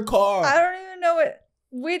 In your car. I don't even know what.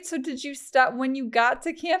 Wait, so did you stop when you got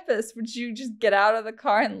to campus? Would you just get out of the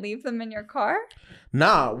car and leave them in your car?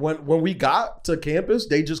 Nah, when we got to campus,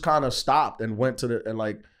 they just kind of stopped and went to and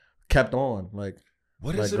like kept on. Like,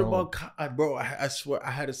 what is it about, bro? I swear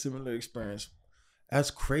I had a similar experience.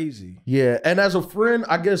 That's crazy. Yeah, and as a friend,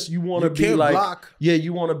 I guess you want to be like, yeah,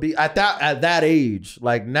 you want to be at that age.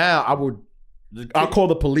 Like now, I'll call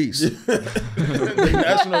the police.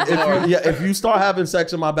 National Guard. If you start having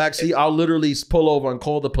sex in my backseat, I'll literally pull over and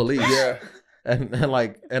call the police. Yeah. And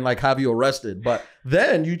have you arrested. But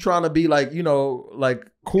then you trying to be like, you know, like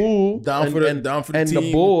cool down for the team.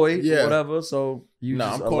 The boy, whatever. So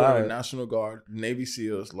I'm calling the National Guard, Navy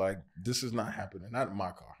SEALs. Like this is not happening. Not in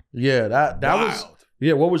my car. Yeah, that was.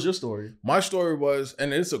 Yeah, what was your story? My story was,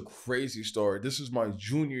 and it's a crazy story. This is my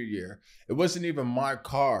junior year. It wasn't even my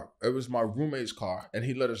car. It was my roommate's car, and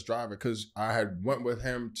he let us drive it because I had went with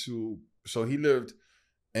him to. So he lived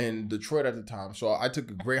in Detroit at the time. So I took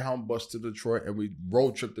a Greyhound bus to Detroit and we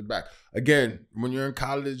road tripped it back. Again, when you're in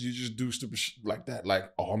college, you just do stupid shit like that.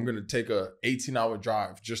 Like, oh, I'm going to take a 18-hour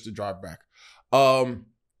drive just to drive back.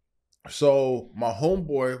 So my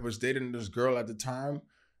homeboy was dating this girl at the time.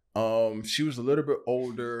 She was a little bit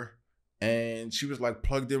older and she was like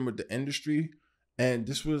plugged in with the industry. And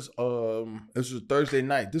this was a Thursday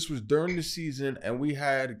night. This was during the season and we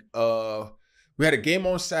had a game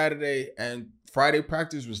on Saturday and Friday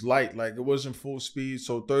practice was light, like it wasn't full speed.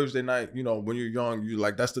 So Thursday night, you know, when you're young, you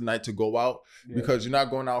like that's the night to go out because you're not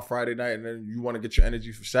going out Friday night and then you want to get your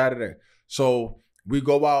energy for Saturday. So we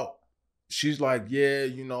go out. She's like, yeah,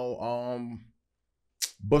 you know,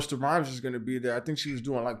 Busta Rhymes is gonna be there. I think she was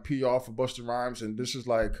doing like PR for Busta Rhymes, and this is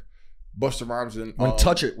like Busta Rhymes and when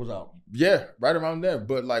Touch It was out. Yeah, right around there.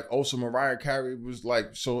 But like also Mariah Carey was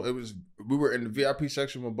like, so it was we were in the VIP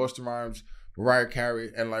section with Busta Rhymes, Mariah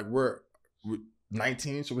Carey, and like we're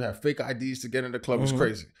 19, so we have fake IDs to get in the club. It was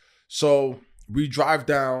crazy. So we drive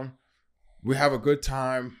down, we have a good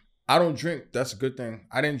time. I don't drink. That's a good thing.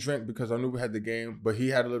 I didn't drink because I knew we had the game, but he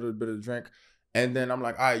had a little bit of drink. And then I'm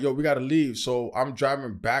like, all right, yo, we got to leave. So I'm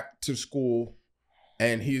driving back to school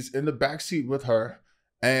and he's in the back seat with her.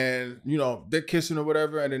 And, you know, they're kissing or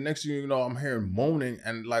whatever. And the next thing you know, I'm hearing moaning.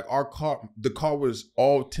 And like the car was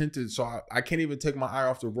all tinted. So I can't even take my eye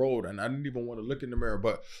off the road. And I didn't even want to look in the mirror.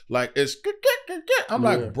 But like, it's, I'm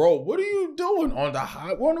like, bro, what are you doing on the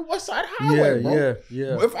highway? We're on the West Side Highway, bro.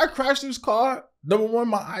 Yeah. If I crash this car, number one,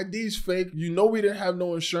 my ID's fake. You know, we didn't have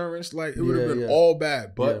no insurance. Like, it would have been all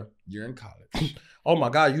bad. But you're in college. Oh my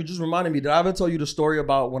God, you just reminded me. Did I ever tell you the story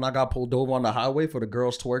about when I got pulled over on the highway for the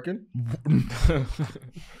girls twerking?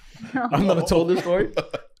 I've never told this story.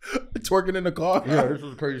 Twerking in the car? Yeah, this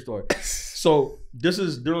was a crazy story. So this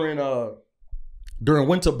is during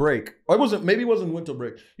winter break. Or maybe it wasn't winter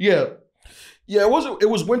break. Yeah, it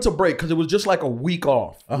was winter break because it was just like a week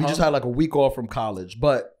off. We just had like a week off from college.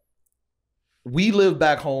 But we lived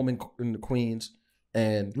back home in the Queens.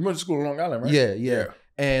 And you went to school in Long Island, right? Yeah.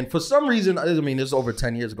 And for some reason, I mean, this is over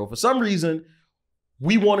 10 years ago. For some reason,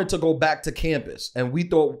 we wanted to go back to campus. And we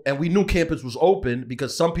knew campus was open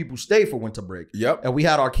because some people stay for winter break. Yep. And we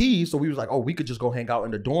had our keys. So we was like, oh, we could just go hang out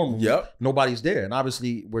in the dorm room. Yep. Nobody's there. And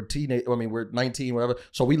obviously, we're 19, whatever.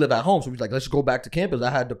 So we live at home. So we was like, let's go back to campus.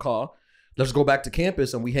 I had the car. Let's go back to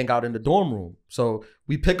campus and we hang out in the dorm room. So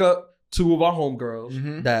we pick up 2 of our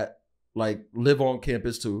homegirls that like live on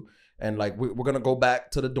campus too. And like, we're going to go back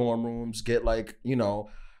to the dorm rooms, get like, you know,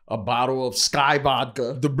 a bottle of Sky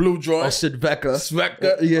vodka. The blue joint. Or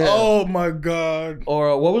Svedka. Yeah. Oh my God.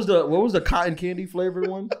 Or what was the cotton candy flavored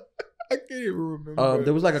one? I can't even remember.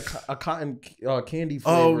 There was like a cotton candy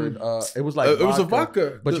flavored. It was like it was a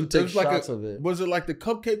vodka, but you take shots like of it. Was it like the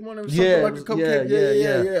cupcake one? Or something like a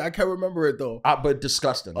cupcake? Yeah. I can't remember it though. But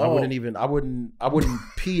disgusting. I wouldn't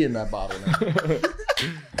pee in that bottle.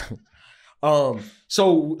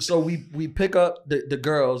 So we pick up the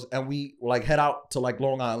girls and we like head out to like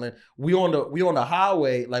Long Island. We on the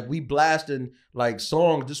highway, like we blasting like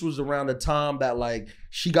songs. This was around the time that like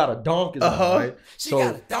She Got a Donk is on, right?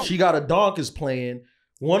 She Got a Donk is playing.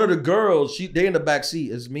 One of the girls, they in the back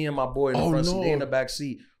seat. It's me and my boy in the front seat. They in the back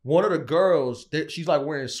seat. One of the girls, she's like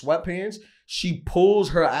wearing sweatpants. She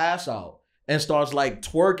pulls her ass out and starts like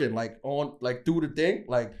twerking like on like through the thing.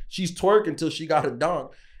 Like she's twerking till she got a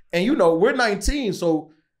donk. And you know, we're 19,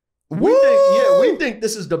 so we think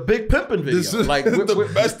this is the big pimping video. This is like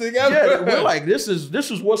the best thing ever. Yeah, we're like, this is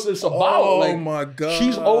what it's about. Oh like, my God.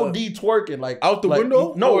 She's OD twerking. Like out the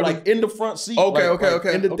window? No, like in the front seat.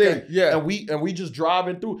 Okay. In the thing. Yeah. And we just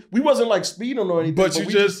driving through. We wasn't like speeding or anything. But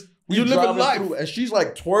you living life. Through, and she's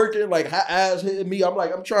like twerking, like her ass hitting me. I'm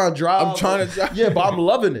like, I'm trying to drive. Yeah, but I'm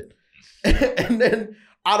loving it. And then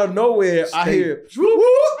out of nowhere, I hear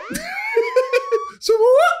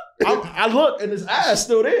I look and his ass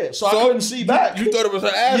still there, so I couldn't see back. You thought it was her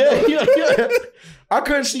ass? Yeah. I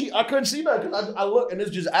couldn't see nothing. I look and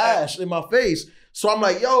it's just ass in my face. So I'm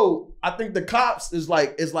like, yo, I think the cops is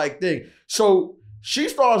like thing. So she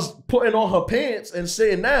starts putting on her pants and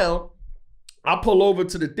sitting down. I pull over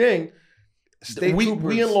to the thing.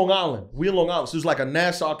 We in Long Island. So it's like a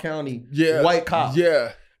Nassau County white cop.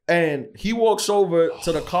 Yeah. And he walks over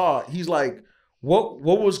to the car. He's like, what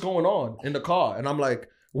was going on in the car? And I'm like,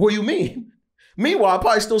 what do you mean? Meanwhile, I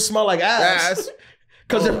probably still smell like ass.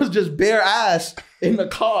 Because it was just bare ass in the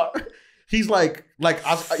car. He's like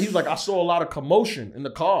I saw a lot of commotion in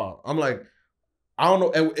the car. I'm like, I don't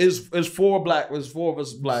know. It's four of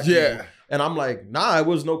us black. Yeah. People. And I'm like, nah, it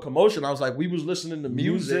was no commotion. I was like, we was listening to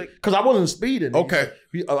music. Because I wasn't speeding. Okay.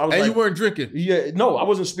 You weren't drinking? Yeah, no, I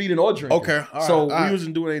wasn't speeding or drinking. Okay. All right. We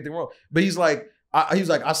wasn't doing anything wrong. But he's like,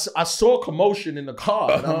 I saw commotion in the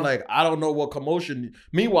car. And I'm like, I don't know what commotion.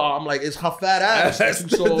 Meanwhile, I'm like, it's her fat ass that you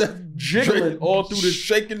saw jiggling all through this.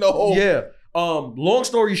 Shaking the whole. Yeah. Long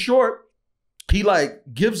story short, he like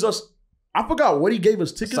gives us, I forgot what he gave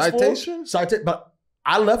us tickets for. Citation? But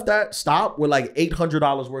I left that stop with like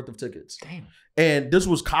 $800 worth of tickets. Damn. And this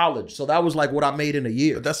was college. So that was like what I made in a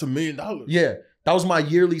year. But that's $1 million. Yeah. That was my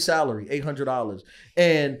yearly salary, $800.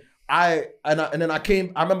 And I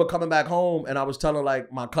remember coming back home and I was telling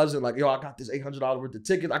like my cousin, like, yo, I got this $800 worth of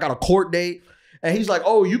tickets. I got a court date. And he's like,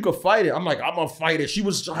 oh, you could fight it. I'm like, I'm gonna fight it.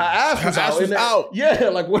 Her ass was out. Yeah,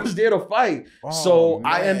 like what's there to fight? Oh, so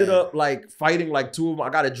man. I ended up like fighting like two of them. I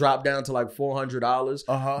got it dropped down to like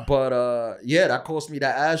 $400. But yeah, that cost me,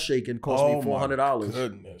 that ass shaking cost me $400. My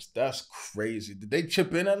goodness, that's crazy. Did they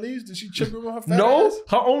chip in at least? Did she chip in with her fat No, ass?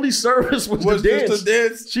 her only service was the dance. The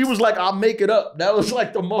dance. She was like, I'll make it up. That was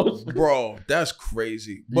like the most. Bro, that's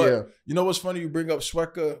crazy. But you know what's funny? You bring up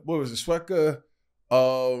Sweka. What was it? Sweka?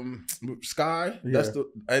 Sky. Yeah. That's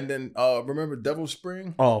and then remember Devil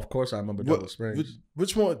Spring? Oh, of course I remember Devil Springs.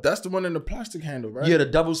 Which one? That's the one in the plastic handle, right? Yeah, the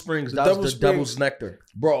Devil Springs. That's the Devil's Nectar.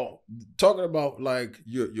 Bro, talking about like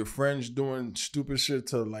your friends doing stupid shit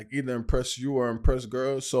to like either impress you or impress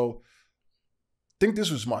girls. So I think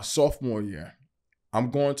this was my sophomore year. I'm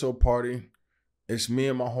going to a party. It's me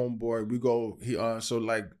and my homeboy. We go, so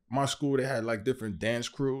like my school, they had like different dance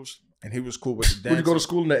crews. And he was cool with the dance. Did you go to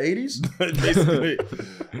school in the 80s? Basically.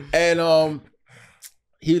 And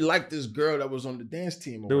he liked this girl that was on the dance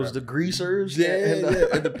team. There was the greasers. And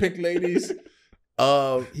the pink ladies.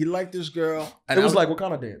 He liked this girl. And it was like, what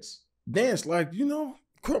kind of dance? Dance, like, you know,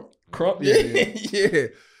 crump. Yeah.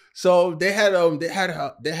 So they had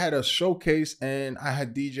a showcase and I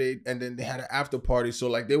had DJ'd and then they had an after party. So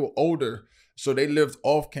like they were older. So they lived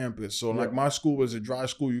off campus. So like my school was a dry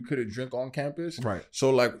school. You couldn't drink on campus. Right.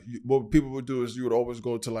 So like what people would do is you would always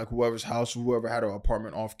go to like whoever's house, whoever had an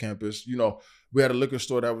apartment off campus. You know, we had a liquor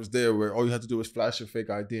store that was there where all you had to do was flash your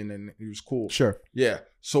fake ID and then it was cool. Sure. Yeah.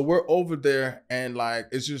 So we're over there and like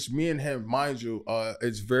it's just me and him. Mind you,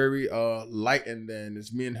 it's very light and then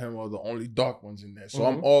it's me and him are the only dark ones in there. So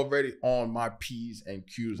I'm already on my P's and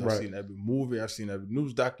Q's. I've seen every movie. I've seen every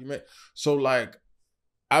news document. So like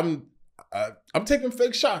I'm taking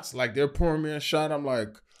fake shots. Like they're pouring me a shot. I'm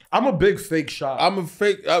like, I'm a big fake shot. I'm a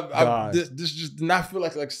fake. This just did not feel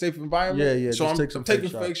like a safe environment. Yeah. So I'm taking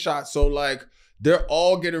fake shots. So like they're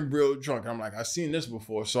all getting real drunk. I'm like, I've seen this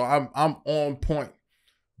before. So I'm on point.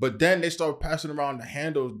 But then they start passing around the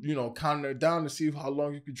handles, you know, counting it down to see how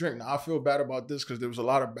long you could drink. Now I feel bad about this because there was a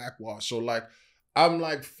lot of backwash. So like I'm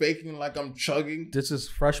like faking like I'm chugging. This is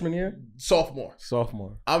freshman year? Sophomore.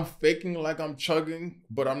 I'm faking like I'm chugging,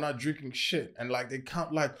 but I'm not drinking shit. And like they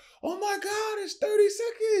count like, oh my God, it's 30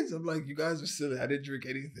 seconds. I'm like, you guys are silly. I didn't drink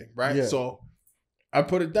anything, right? Yeah. So I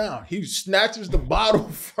put it down. He snatches the bottle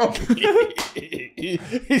from me.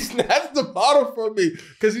 he snatched the bottle from me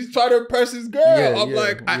because he's trying to impress his girl.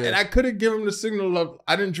 And I couldn't give him the signal of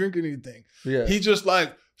I didn't drink anything. Yeah. He just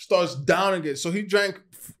like starts downing it. So he drank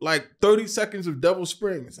like 30 seconds of Devil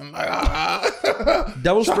Springs. I'm like,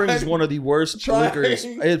 Devil Springs is one of the worst liquors.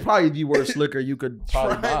 It's probably the worst liquor you could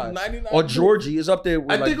probably buy. Or Georgie is up there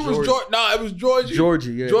with I think it was Georgie. No, it was Georgie.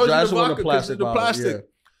 Georgie, yeah. Georgie that's the one of vodka, the plastic bottles. Yeah.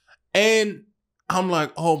 And I'm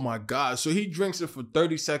like, oh my God. So he drinks it for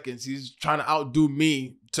 30 seconds. He's trying to outdo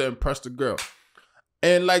me to impress the girl.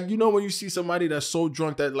 And like, you know, when you see somebody that's so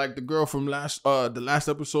drunk that like the girl from the last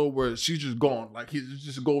episode where she's just gone, like he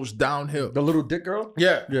just goes downhill. The little dick girl?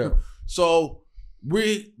 Yeah. Yeah. So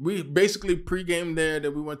we basically pre-gamed there.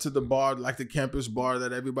 Then we went to the bar, like the campus bar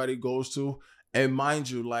that everybody goes to. And mind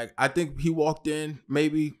you, like I think he walked in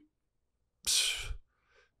maybe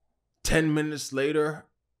 10 minutes later.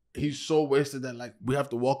 He's so wasted that like we have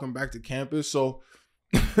to walk him back to campus. So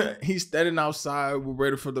he's standing outside. We're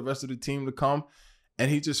waiting for the rest of the team to come. And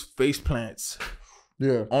he just face plants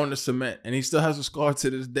on the cement. And he still has a scar to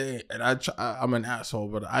this day. And I'm an asshole,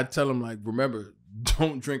 but I tell him like, remember,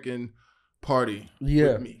 don't drink and party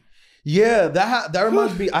with me. Yeah, that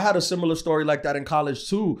reminds me. I had a similar story like that in college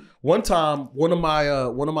too. One time, one of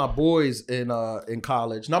my boys in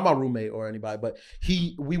college, not my roommate or anybody, but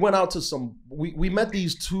we went out to we met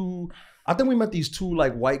these two. I think we met these two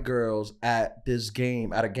like white girls at a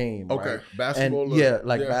game. Okay, right? basketball. And,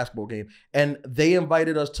 basketball game, and they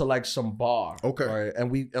invited us to like some bar. Okay, right?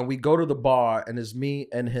 And we go to the bar, and it's me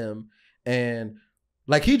and him, and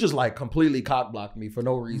like he just like completely cock blocked me for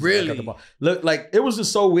no reason. Really? Like, at the bar. Look, like it was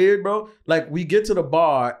just so weird, bro. Like we get to the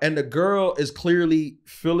bar, and the girl is clearly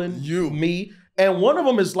feeling me. And one of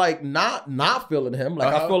them is like not feeling him.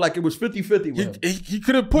 Like I feel like it was 50-50 with him. He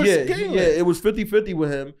could have pushed the game. Yeah, it was 50-50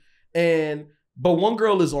 with him. But one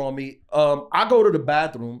girl is on me. I go to the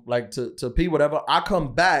bathroom, like to pee, whatever. I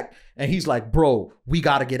come back and he's like, bro, we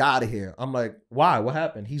gotta get out of here. I'm like, why? What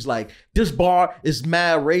happened? He's like, this bar is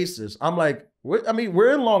mad racist. I'm like,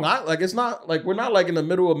 we're in Long Island. Like, it's not like we're not like in the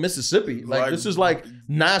middle of Mississippi. Like this is like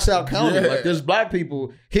Nassau County. Yeah. Like there's black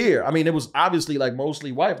people here. I mean, it was obviously like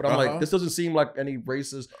mostly white, but I'm like, this doesn't seem like any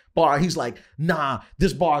racist bar. He's like, nah,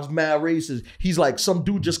 this bar is mad racist. He's like, some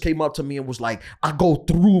dude just came up to me and was like, I go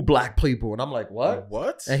through black people. And I'm like, what?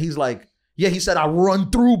 What? And he's like, yeah, he said I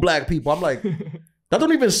run through black people. I'm like, that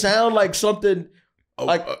don't even sound like something.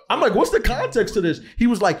 Like, I'm like, what's the context to this? He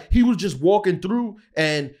was like, he was just walking through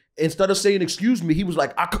and instead of saying, excuse me, he was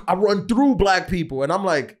like, I run through black people. And I'm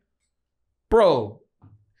like, bro,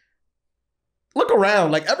 look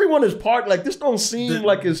around. Like everyone is part, like this don't seem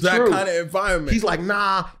like it's that true. Kind of environment. He's like,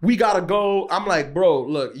 nah, we gotta go. I'm like, bro,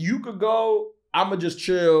 look, you could go. I'ma just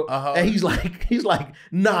chill. And he's like,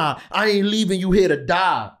 nah, I ain't leaving you here to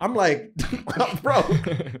die. I'm like, bro.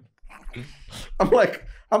 I'm like,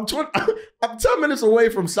 I'm 10 minutes away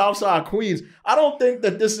from Southside Queens. I don't think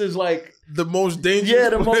that this is like the most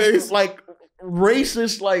dangerous place. Most like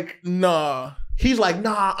racist, like nah. He's like,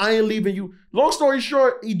 nah, I ain't leaving you. Long story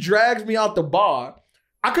short, he drags me out the bar.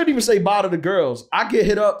 I couldn't even say bye to the girls. I get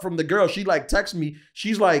hit up from the girl. She like texts me.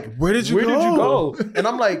 She's like, Where did you go? And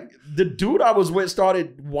I'm like, the dude I was with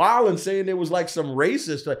started wilding, saying it was like some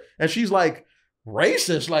racist. And she's like,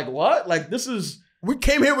 racist? Like what? Like this is. We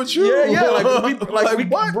came here with you. Yeah. We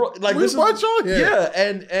brought y'all here. Yeah.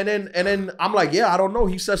 And then I'm like, yeah, I don't know.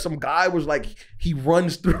 He said some guy was like, he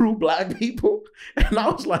runs through black people. And I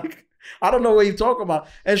was like, I don't know what he's talking about.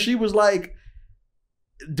 And she was like,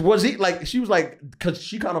 was he like, she was like, because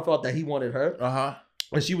she kind of felt that he wanted her.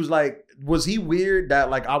 And she was like, was he weird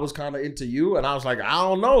that like I was kind of into you? And I was like, I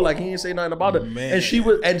don't know. Like he didn't say nothing about it. Man. And she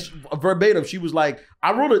was, and verbatim, she was like,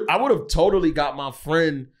 I would have totally got my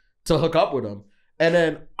friend to hook up with him. And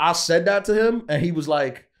then I said that to him, and he was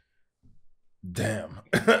like, damn,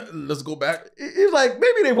 let's go back. He was like,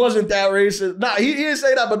 maybe they wasn't that racist. Nah, he didn't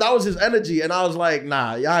say that, but that was his energy. And I was like,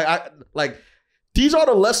 nah, I like, these are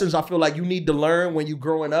the lessons I feel like you need to learn when you're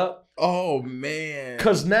growing up. Oh, man.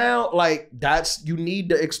 Because now, like, you need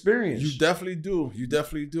the experience. You definitely do. You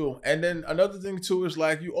definitely do. And then another thing, too, is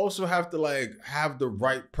like, you also have to, like, have the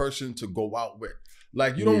right person to go out with.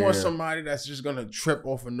 Like, you don't want somebody that's just going to trip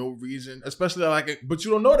off for no reason, especially like, but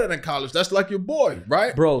you don't know that in college. That's like your boy,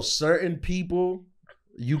 right? Bro, certain people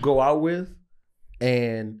you go out with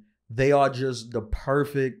and they are just the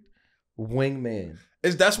perfect wingman.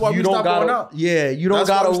 That's why we stopped going out. Yeah, you don't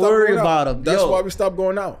gotta worry about them. That's why we stopped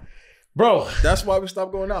going out. Bro. That's why we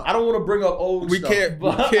stopped going out. I don't want to bring up old stuff. We can't.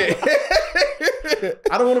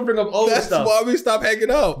 I don't want to bring up old stuff. That's why we stopped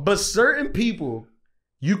hanging out. But certain people,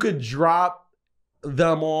 you could drop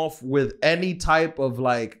them off with any type of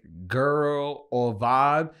like girl or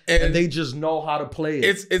vibe, and they just know how to play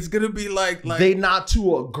it. It's gonna be like they not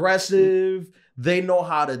too aggressive. They know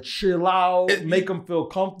how to chill out, make them feel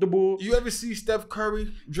comfortable. You ever see Steph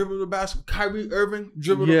Curry dribble the basketball, Kyrie Irving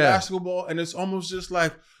dribble the basketball, and it's almost just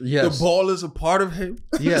like the ball is a part of him?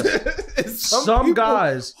 Yes. Some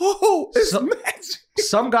guys,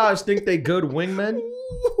 some guys think they good wingmen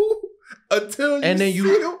until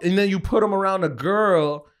you put them around a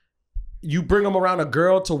girl. You bring them around a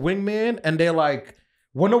girl to wingman, and they're like,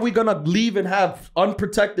 when are we gonna leave and have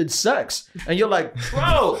unprotected sex? And you're like,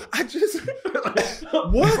 bro,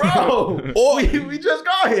 what, bro? Or we just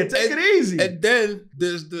go here, take it easy. And then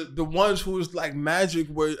there's the ones who's like magic,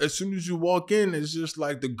 where as soon as you walk in, it's just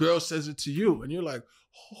like the girl says it to you, and you're like,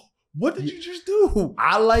 oh, what did you just do?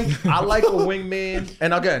 I like a wingman,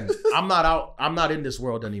 and again, I'm not in this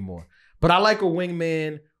world anymore. But I like a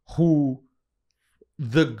wingman who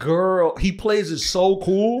the girl he plays is so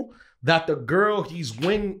cool that the girl he's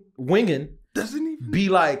winging doesn't even be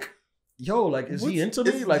like, yo, like, is he into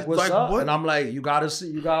me? Like, what's up? What? And I'm like, you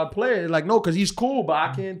gotta play it. Like, no, because he's cool, but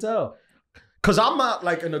I can't tell. Because I'm not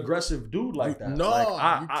like an aggressive dude like that. No,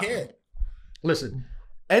 like, you can't. Listen,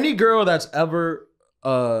 any girl that's ever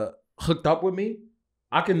hooked up with me,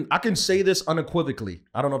 I can say this unequivocally.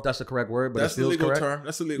 I don't know if that's the correct word, but that's it feels correct. Term.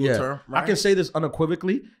 That's a legal term. Right? I can say this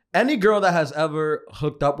unequivocally. Any girl that has ever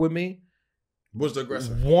hooked up with me was the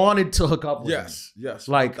aggressor. Wanted to hook up with me. Yes.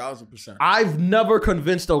 Like 1,000%. I've never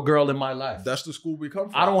convinced a girl in my life. That's the school we come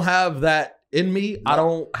from. I don't have that in me. No. I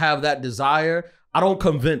don't have that desire. I don't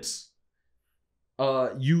convince.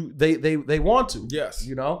 They want to. Yes.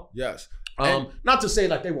 You know? Yes. Not to say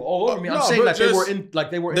like they were all over me. I'm saying like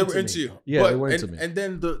they were into you. Yeah, they were into me. And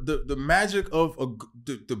then the magic of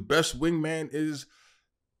the best wingman is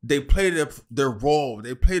they play their role,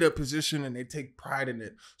 they play their position, and they take pride in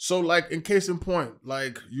it. So like in case in point,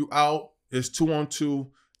 like you out, it's 2-on-2,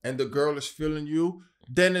 and the girl is feeling you,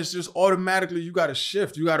 then it's just automatically you got to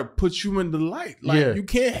shift. You got to put you in the light. Like you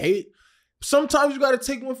can't hate. Sometimes you got to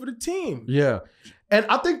take one for the team. Yeah, and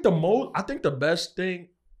I think the best thing,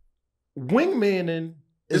 wingmaning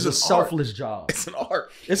is a selfless job. It's an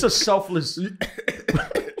art. It's a selfless.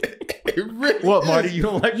 It really what, Marty? You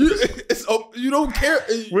don't like this? You don't care.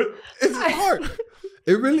 It's art.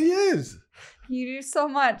 It really is. You do so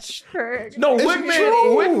much for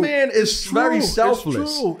wingman is very selfless.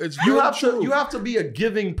 It's true. It's you have to be a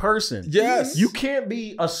giving person. Yes. You can't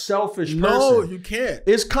be a selfish person. No, you can't.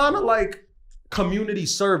 It's kind of like community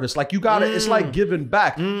service. Like you gotta, it's like giving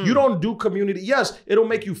back. You don't do community. Yes, it'll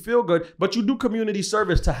make you feel good, but you do community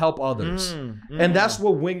service to help others. And that's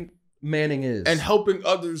what wingmanning is. And helping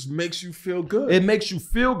others makes you feel good. It makes you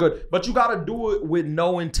feel good, but you gotta do it with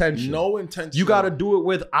no intention. No intention. You gotta do it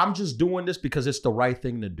with, I'm just doing this because it's the right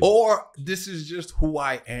thing to do. Or this is just who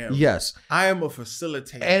I am. Yes. I am a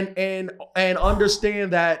facilitator. And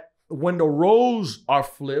understand that when the roles are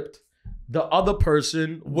flipped, the other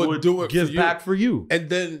person would do it, give back for you. And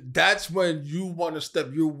then that's when you want to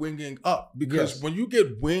step your winging up. Because when you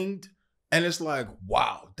get winged and it's like,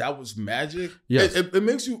 wow, that was magic. Yes. It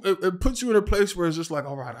makes you, it puts you in a place where it's just like,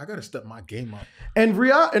 all right, I got to step my game up. And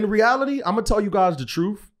in reality, I'm going to tell you guys the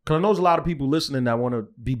truth. Because I know there's a lot of people listening that want to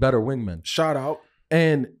be better wingmen. Shout out.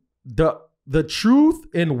 And the truth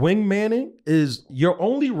in wingmanning is your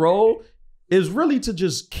only role is really to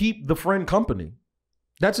just keep the friend company.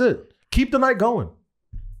 That's it. Keep the night going.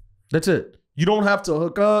 That's it. You don't have to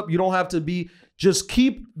hook up. You don't have to be, just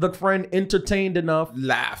keep the friend entertained enough.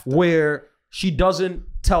 Laugh. Where she doesn't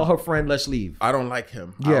tell her friend, let's leave. I don't like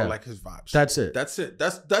him. I don't like his vibes. That's it. That's it.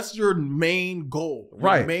 That's your main goal.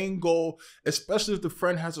 Your main goal, especially if the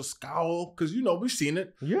friend has a scowl, because you know, we've seen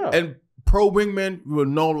it. Yeah. And pro wingmen will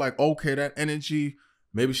know like, okay, that energy,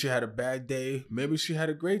 maybe she had a bad day. Maybe she had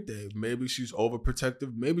a great day. Maybe she's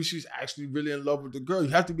overprotective. Maybe she's actually really in love with the girl. You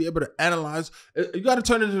have to be able to analyze. You got to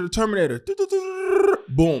turn into the Terminator.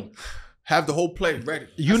 Boom. Have the whole play ready.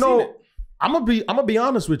 You know, I'm gonna be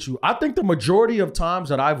honest with you. I think the majority of times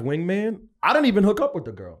that I've wingman, I didn't even hook up with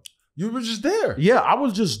the girl. You were just there. Yeah, I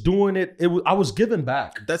was just doing it. I was giving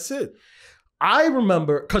back. That's it. I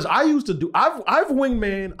remember, because I used to do, I've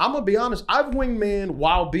wingman, I'm gonna be honest, I've wingman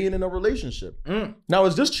while being in a relationship. Now,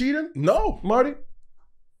 is this cheating? No. Marty?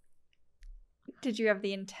 Did you have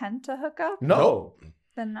the intent to hook up? No.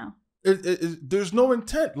 Then no. there's no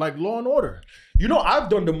intent, like Law and Order. You know, I've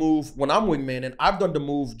done the move when I'm wingman, and I've done the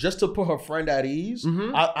move just to put her friend at ease.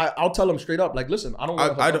 I'll tell him straight up, like, listen, I don't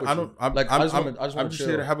want to I'm just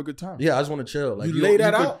here to have a good time. Yeah, I just want to chill. Like, you lay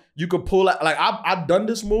that out. You could pull out. Like, I've done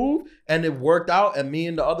this move, and it worked out, and me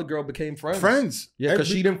and the other girl became friends. Yeah, because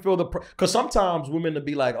she didn't feel because sometimes women to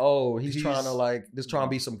be like, oh, he's trying to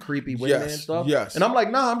be some creepy wingman stuff. Yes. And I'm like,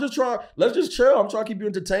 nah, I'm just trying. Let's just chill. I'm trying to keep you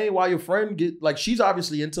entertained while your friend she's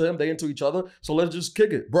obviously into him. They into each other. So let's just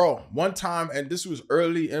kick it, bro. One time, and this was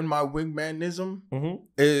early in my wingmanism,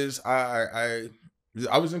 is I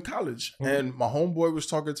was in college, and my homeboy was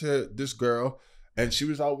talking to this girl, and she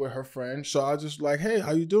was out with her friend. So I was just like, hey,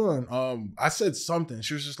 how you doing? I said something.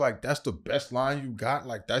 She was just like, that's the best line you got.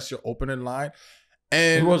 Like, that's your opening line.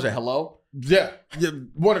 And who was it? Hello? Yeah,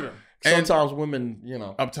 one of them. Sometimes women, you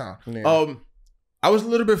know, uptown. Yeah. I was a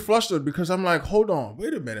little bit flustered because I'm like, hold on,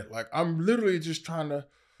 wait a minute. Like, I'm literally just trying to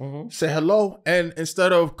say hello. And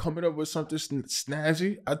instead of coming up with something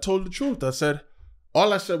snazzy, I told the truth.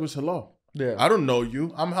 All I said was hello. Yeah. I don't know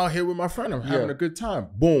you. I'm out here with my friend. I'm having a good time.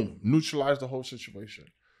 Boom. Neutralize the whole situation.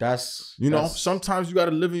 Sometimes you got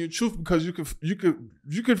to live in your truth, because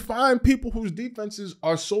you could find people whose defenses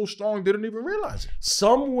are so strong they don't even realize it.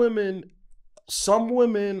 Some women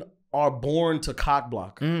are born to cock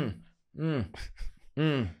block.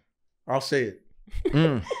 I'll say it.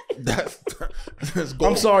 That's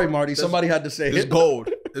gold. I'm sorry, Marty. Somebody had to say it. It's gold.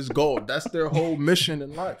 It's gold. That's their whole mission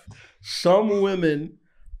in life. Some women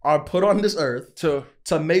are put on this earth to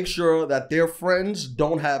make sure that their friends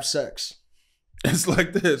don't have sex. It's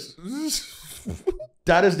like this.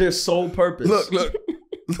 That is their sole purpose. Look.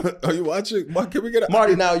 Are you watching? Can we get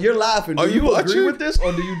Marty, now you're laughing. Do you watching? agree with this,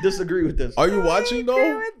 or do you disagree with this? Are you watching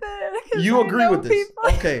though? You agree with this?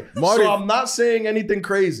 Okay, Marty. So I'm not saying anything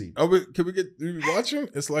crazy. Are you watching?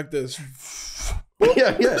 It's like this.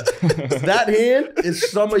 Yeah. That hand is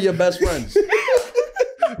some of your best friends.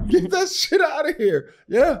 Get that shit out of here.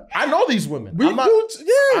 Yeah, I know these women.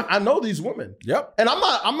 I know these women. Yep. And I'm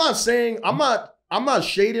not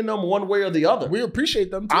shading them one way or the other. We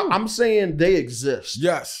appreciate them too. I'm saying they exist.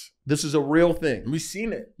 Yes. This is a real thing. We've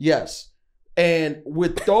seen it. Yes. And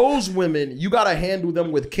with those women, you got to handle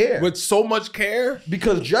them with care. With so much care.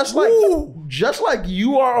 Because just like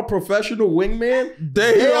you are a professional wingman,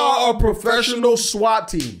 they are a professional SWAT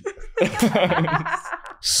team.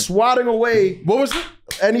 Swatting away. What was it?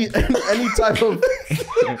 Any type of.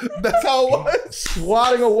 That's how it was.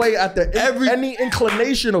 Swatting away at any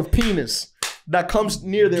inclination of penis that comes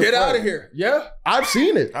near their Get friend. out of here. Yeah. I've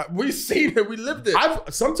seen it. We've seen it. We lived it. I've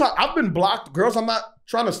been blocked. Girls I'm not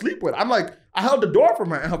trying to sleep with. I'm like, I held the door from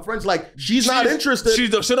her, and her friend's like, she's not interested. She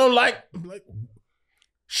don't like.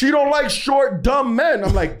 She don't like short, dumb men.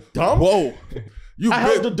 I'm like, dumb? Whoa. I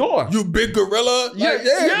held the door. You big gorilla?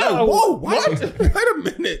 Yeah. Like, whoa, what? Wait a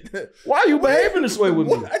minute. Why are you behaving this way with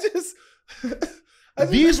me?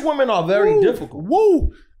 These women are very difficult.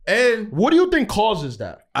 Woo. And what do you think causes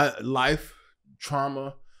that? Life,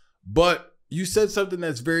 trauma. But you said something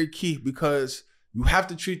that's very key, because you have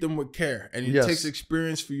to treat them with care. And it takes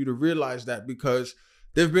experience for you to realize that, because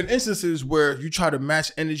there have been instances where you try to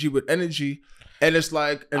match energy with energy, and it's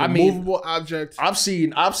like an immovable object. I've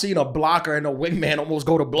seen a blocker and a wingman almost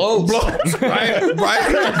go to blows. Right?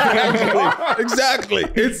 Exactly.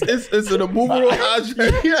 It's an immovable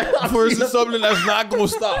object versus something that's not gonna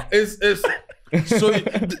stop. It's so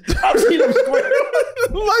I've seen them square.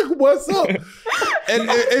 Like, what's up? And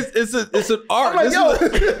it's an art. I'm like,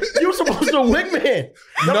 you supposed to wingman.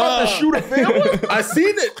 You're about to shoot a family? I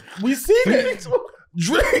seen it. We seen it.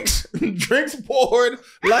 Drinks poured.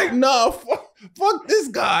 Like, nah, fuck this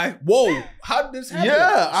guy. Whoa, how did this happen?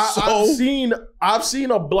 Yeah, I've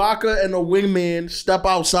seen a blocker and a wingman step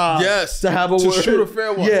outside. Yes, to have shoot a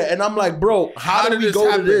fair one. Yeah, and I'm like, bro, how did we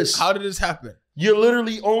go to this? How did this happen? Your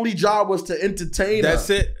literally only job was to entertain. That's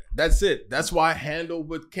it. That's why I handle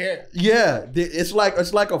with care. Yeah, it's like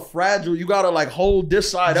a fragile. You gotta like hold this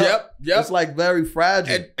side up. Yep. It's like very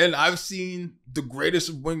fragile. And I've seen the greatest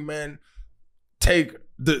of wingmen take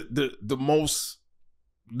the blockiest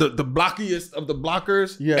of the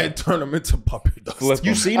blockers and turn them into puppy dogs.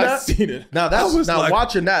 You seen that? I've seen it. Now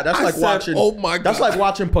watching that. That's like watching. Oh my God. That's like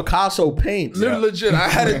watching Picasso paint. Legit. I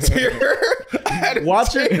had a tear.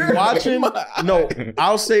 Watching. No,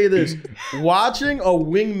 I'll say this: watching a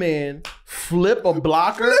wingman flip a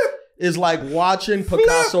blocker is like watching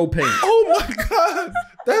Picasso paint. Oh my God,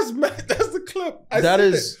 that's the clip. That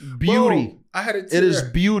is beauty. Bro, I had a tear. It is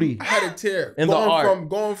beauty. I had a tear in the art.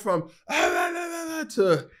 Going from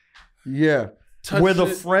to where the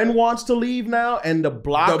friend wants to leave now and the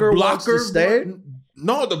blocker wants to stay.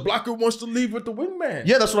 No, the blocker wants to leave with the wingman.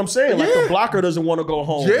 Yeah, that's what I'm saying. Like the blocker doesn't want to go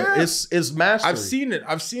home. Yeah. It's mastery. I've seen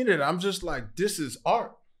it. I'm just like, this is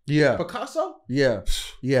art. Yeah. Picasso? Yeah.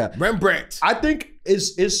 Yeah. Rembrandt. I think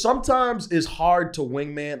is sometimes it's hard to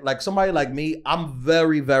wingman. Like somebody like me, I'm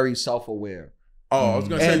very, very self-aware. Oh, I was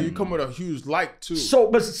gonna say you come with a huge like too.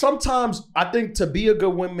 So, but sometimes I think to be a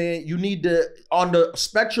good wingman, you need to, on the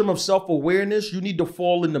spectrum of self-awareness, you need to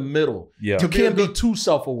fall in the middle. Yeah. You can't be too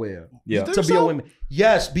self-aware. Yeah. To be a wingman.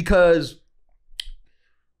 Yes, because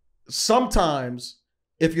sometimes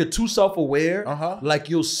if you're too self-aware, like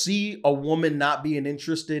you'll see a woman not being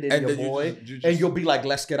interested in your boy, and you'll be like,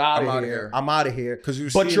 let's get out of here. I'm out of here.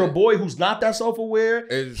 But your boy who's not that self-aware,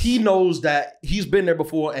 he knows that he's been there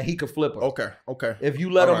before and he could flip her. Okay. If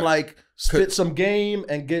you let him like spit some game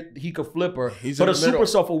and he could flip her. But a super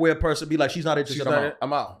self-aware person be like, she's not interested,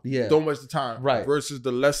 I'm out. Yeah. Don't waste the time. Right. Versus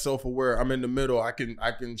the less self-aware, I'm in the middle. I can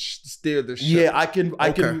steer this shit. Yeah, I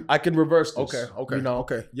can reverse this. Okay. You know?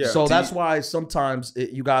 Okay. Yeah. So that's why sometimes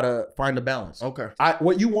you gotta find a balance. Okay.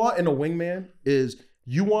 What you want in a wingman is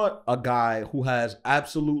you want a guy who has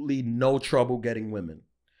absolutely no trouble getting women.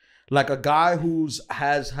 Like a guy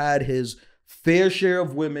has had his fair share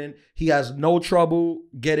of women. He has no trouble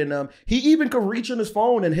getting them. He even could reach in his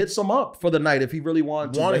phone and hit some up for the night if he really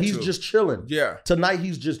wanted to. He's just chilling. Yeah. Tonight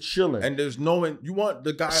he's just chilling. And there's you want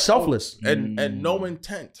the guy selfless and no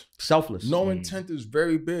intent. Selfless. No intent is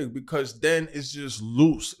very big because then it's just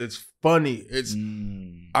loose. It's funny. It's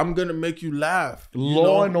I'm gonna make you laugh.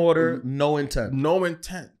 Law and order, no intent. No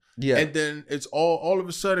intent. Yeah. And then it's all of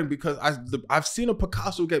a sudden because I've seen a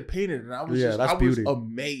Picasso get painted and I was was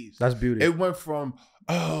amazed. That's beauty. It went from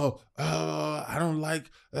I don't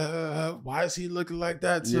like why is he looking like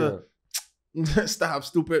that to stop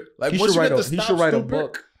stupid. Like he should write a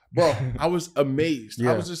book. Bro, I was amazed.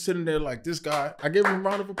 I was just sitting there like this guy. I gave him a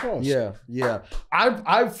round of applause. Yeah.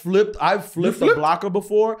 I've flipped a blocker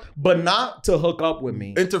before, but not to hook up with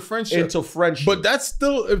me. Into friendship. But that's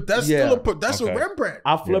still a Rembrandt.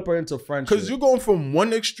 I'll flip her into friendship. Because you're going from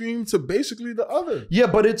one extreme to basically the other. Yeah,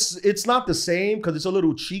 but it's not the same because it's a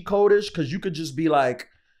little cheat code-ish because you could just be like,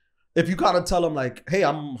 if you kind of tell them like, hey,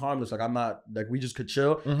 I'm harmless, like I'm not, like we just could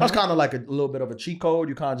chill. That's kind of like a little bit of a cheat code.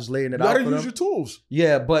 You kind of just laying it out. You gotta use your tools.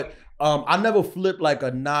 Yeah, but I never flipped like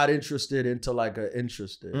a not interested into like a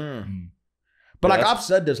interested. But like I've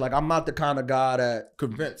said this, like I'm not the kind of guy that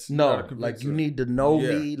convince. No, like you need to know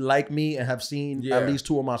me, like me, and have seen at least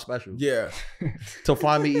 2 of my specials. Yeah, to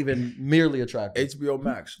find me even merely attractive. HBO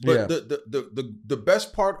Max. But the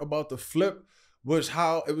best part about the flip was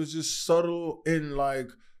how it was just subtle in like.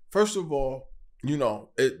 First of all, you know,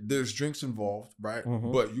 there's drinks involved, right?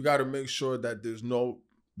 But you got to make sure that there's no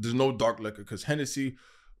dark liquor because Hennessy,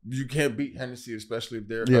 you can't beat Hennessy, especially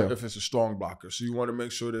if it's a strong blocker. So you want to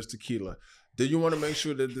make sure there's tequila. Then you want to make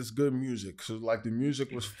sure that there's good music. So like the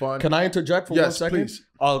music was fun. Can I interject for 1 second? Please.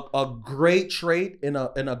 A great trait in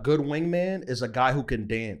a good wingman is a guy who can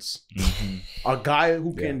dance. A guy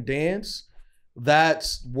who can dance.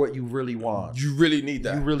 That's what you really want. You really need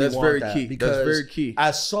that. That's very key. Because that's very key.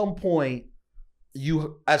 At some point,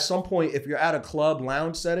 if you're at a club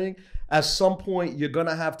lounge setting, at some point you're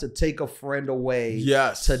gonna have to take a friend away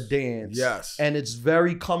to dance. Yes. And it's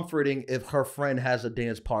very comforting if her friend has a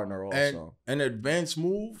dance partner also. And an advanced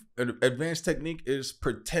move, an advanced technique is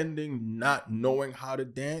pretending not knowing how to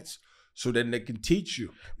dance. So then they can teach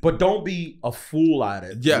you. But don't be a fool at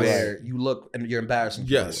it. Yes. Where you look and you're embarrassing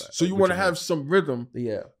people. Yes. So you want to have some rhythm.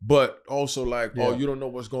 Yeah. But also like, you don't know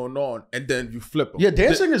what's going on. And then you flip them. Yeah,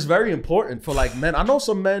 dancing is very important for like men. I know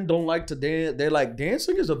some men don't like to dance. They're like,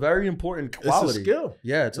 dancing is a very important quality. It's a skill.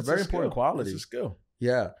 Yeah, it's a very important quality. It's a skill.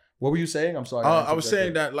 Yeah. What were you saying? I'm sorry. I was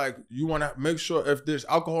saying that like you want to make sure if there's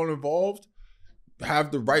alcohol involved,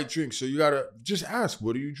 have the right drink. So you got to just ask,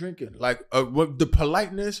 what are you drinking? Like what the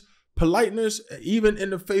politeness, even in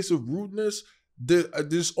the face of rudeness,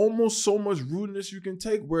 there's almost so much rudeness you can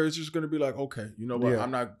take where it's just gonna be like, okay, you know what, I'm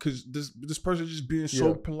not, because this person just being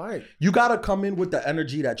so polite. You gotta come in with the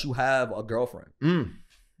energy that you have a girlfriend,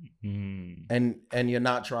 and you're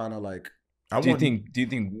not trying to like. Do you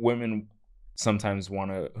think women sometimes want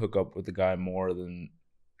to hook up with the guy more than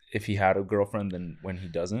if he had a girlfriend than when he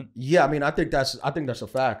doesn't? Yeah, I mean, I think that's a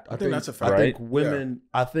fact. I think that's a fact. I think women.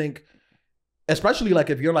 I think. Especially like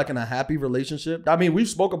if you're like in a happy relationship. I mean, we've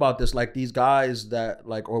spoke about this, like these guys that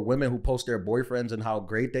like, or women who post their boyfriends and how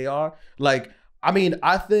great they are. Like, I mean,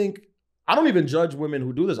 I think, I don't even judge women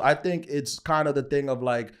who do this. I think it's kind of the thing of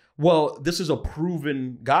like, well, this is a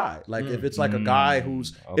proven guy. Like if it's like a guy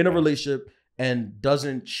who's in a relationship and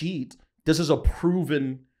doesn't cheat, this is a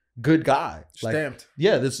proven good guy. Like, stamped.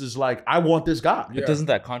 Yeah, this is like, I want this guy. But doesn't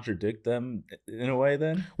that contradict them in a way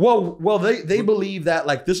then? Well, they believe that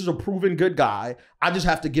like this is a proven good guy. I just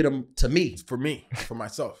have to get him to me. For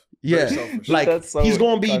myself. Yeah. Like so he's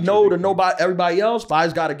gonna be no to nobody, everybody else, but I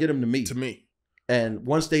just gotta get him to me. To me. And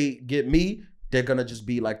once they get me, they're gonna just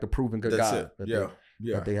be like the proven good That's guy. it.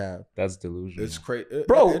 That they have. That's delusional. It's crazy.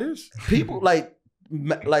 Bro, it is. People like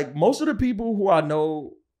most of the people who I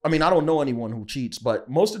know, I mean, I don't know anyone who cheats, but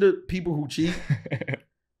most of the people who cheat,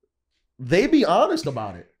 they be honest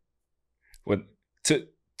about it. What to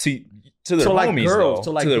their like homies, girls, though.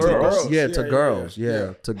 to like their girls. girls. Yeah, to girls.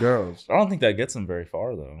 Yeah, to girls. I don't think that gets them very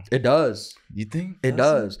far though. It does. You think? It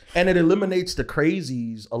does. And it eliminates the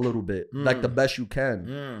crazies a little bit, like the best you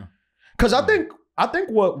can. Because I think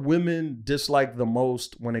what women dislike the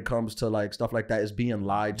most when it comes to like stuff like that is being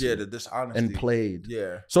lied to. Yeah, the dishonesty. And played.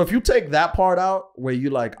 Yeah. So if you take that part out where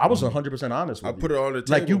you like, I was 100% honest with you. I put it on the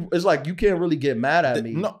table. Like it's like you can't really get mad at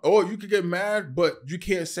me. No, or you could get mad, but you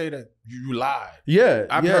can't say that you lied. Yeah.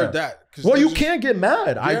 I've heard that. Well, you can't get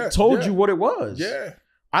mad. I told you what it was. Yeah.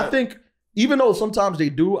 I think, even though sometimes they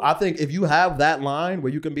do, I think if you have that line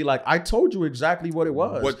where you can be like, I told you exactly what it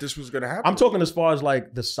was. What this was going to happen. I'm talking as far as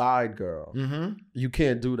like the side girl. Mm-hmm. You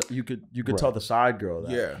can't do that. You could tell the side girl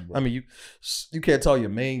that. Yeah. I mean, you can't tell your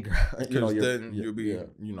main girl. Because then you'll be,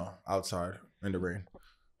 outside in the rain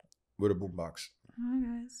with a boombox. Hi,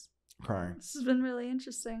 guys. Crying. This has been really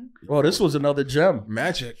interesting. Well, this was another gem.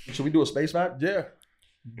 Magic. Should we do a space fact? Yeah.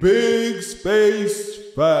 Big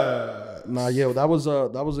space fact. Nah, yeah, that was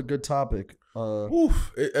a good topic.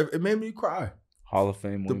 Oof, it made me cry. Hall of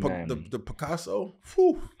Fame the Picasso.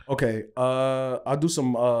 Whew. Okay, I'll do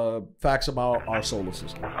some facts about our solar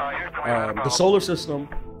system. The solar system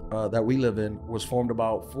that we live in was formed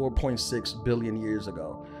about 4.6 billion years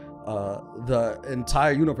ago. The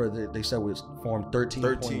entire universe, they said, was formed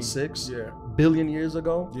 13.6 billion years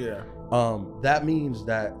ago. Yeah. That means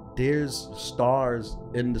that there's stars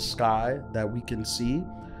in the sky that we can see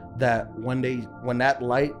that when that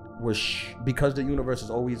light was because the universe is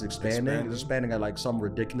always expanding. It's expanding at like some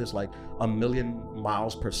ridiculous, like 1 million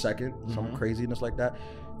miles per second, some craziness like that.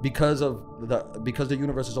 Because the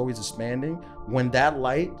universe is always expanding, when that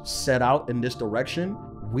light set out in this direction,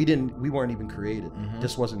 we weren't even created.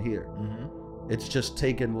 This wasn't here. It's just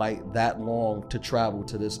taken like that long to travel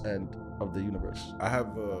to this end of the universe. I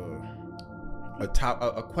have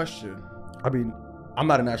a question. I mean, I'm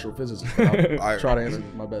not an actual physicist. I'll try to answer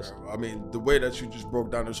my best. I mean, the way that you just broke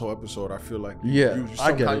down this whole episode, I feel like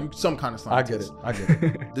I get it. Some kind of scientist. I get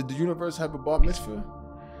it. Did the universe have a bar mitzvah?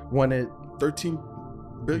 When it 13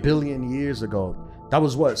 billion years ago. That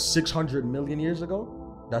was what, 600 million years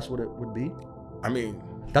ago? That's what it would be? I mean,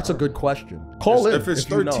 that's a good question. Call in if it's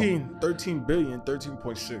 13 billion,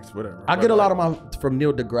 13.6, whatever. I get a lot of my from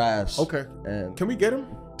Neil deGrasse. Okay. And can we get him?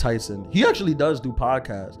 Tyson. He actually does do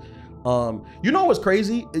podcasts. You know what's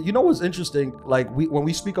crazy? You know what's interesting? Like when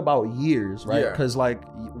we speak about years, right? Because like,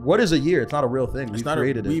 what is a year? It's not a real thing. We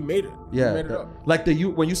created it. We made it. Yeah. We made it up. Like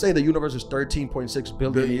when you say the universe is 13.6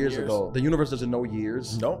 billion years ago, the universe doesn't know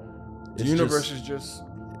years. No. The universe is just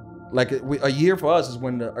like a year for us is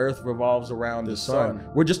when the Earth revolves around the sun.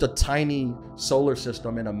 We're just a tiny solar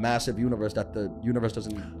system in a massive universe that the universe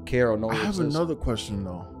doesn't care or know. I have another question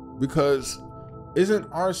though, because isn't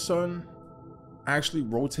our sun actually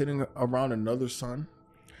rotating around another sun?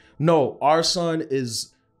 No, our sun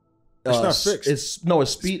is. It's not fixed. It's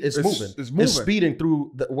moving. It's moving. It's speeding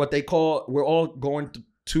through what they call. We're all going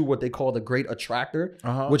to what they call the Great Attractor,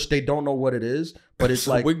 which they don't know what it is, but it's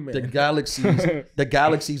like wingman. The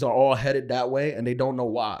galaxies are all headed that way, and they don't know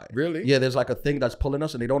why. Really? Yeah, there's like a thing that's pulling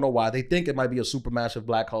us, and they don't know why. They think it might be a supermassive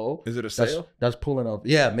black hole. Is it a sail? That's pulling up.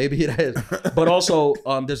 Yeah, maybe it is. But also,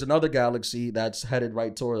 there's another galaxy that's headed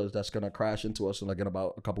right towards us that's gonna crash into us in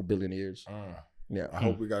about a couple billion years. Yeah. I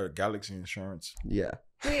hope we got a galaxy insurance. Yeah.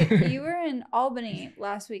 Wait, you were in Albany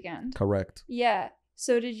last weekend. Correct. Yeah.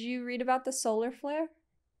 So did you read about the solar flare?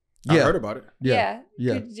 I heard about it. Yeah.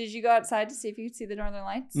 Did you go outside to see if you could see the northern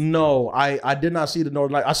lights? No, I did not see the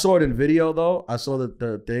northern lights. I saw it in video though. I saw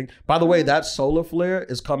the thing. By the way, that solar flare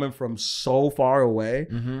is coming from so far away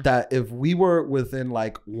that if we were within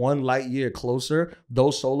like 1 light year closer,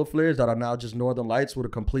 those solar flares that are now just northern lights would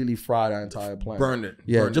have completely fried our entire planet. Burned it.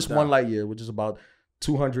 Yeah, Burned just it 1 light year, which is about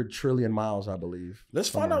 200 trillion miles, I believe. Let's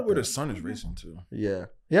find out where the sun is racing to.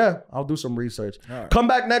 Yeah, I'll do some research. Right. Come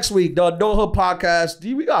back next week, the Adulthood Podcast.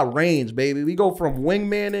 We got range, baby. We go from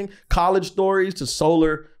wingmanning, college stories to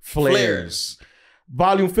solar flares.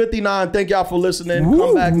 Volume 59. Thank y'all for listening.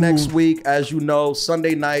 Come back next week. As you know,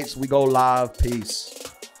 Sunday nights, we go live. Peace.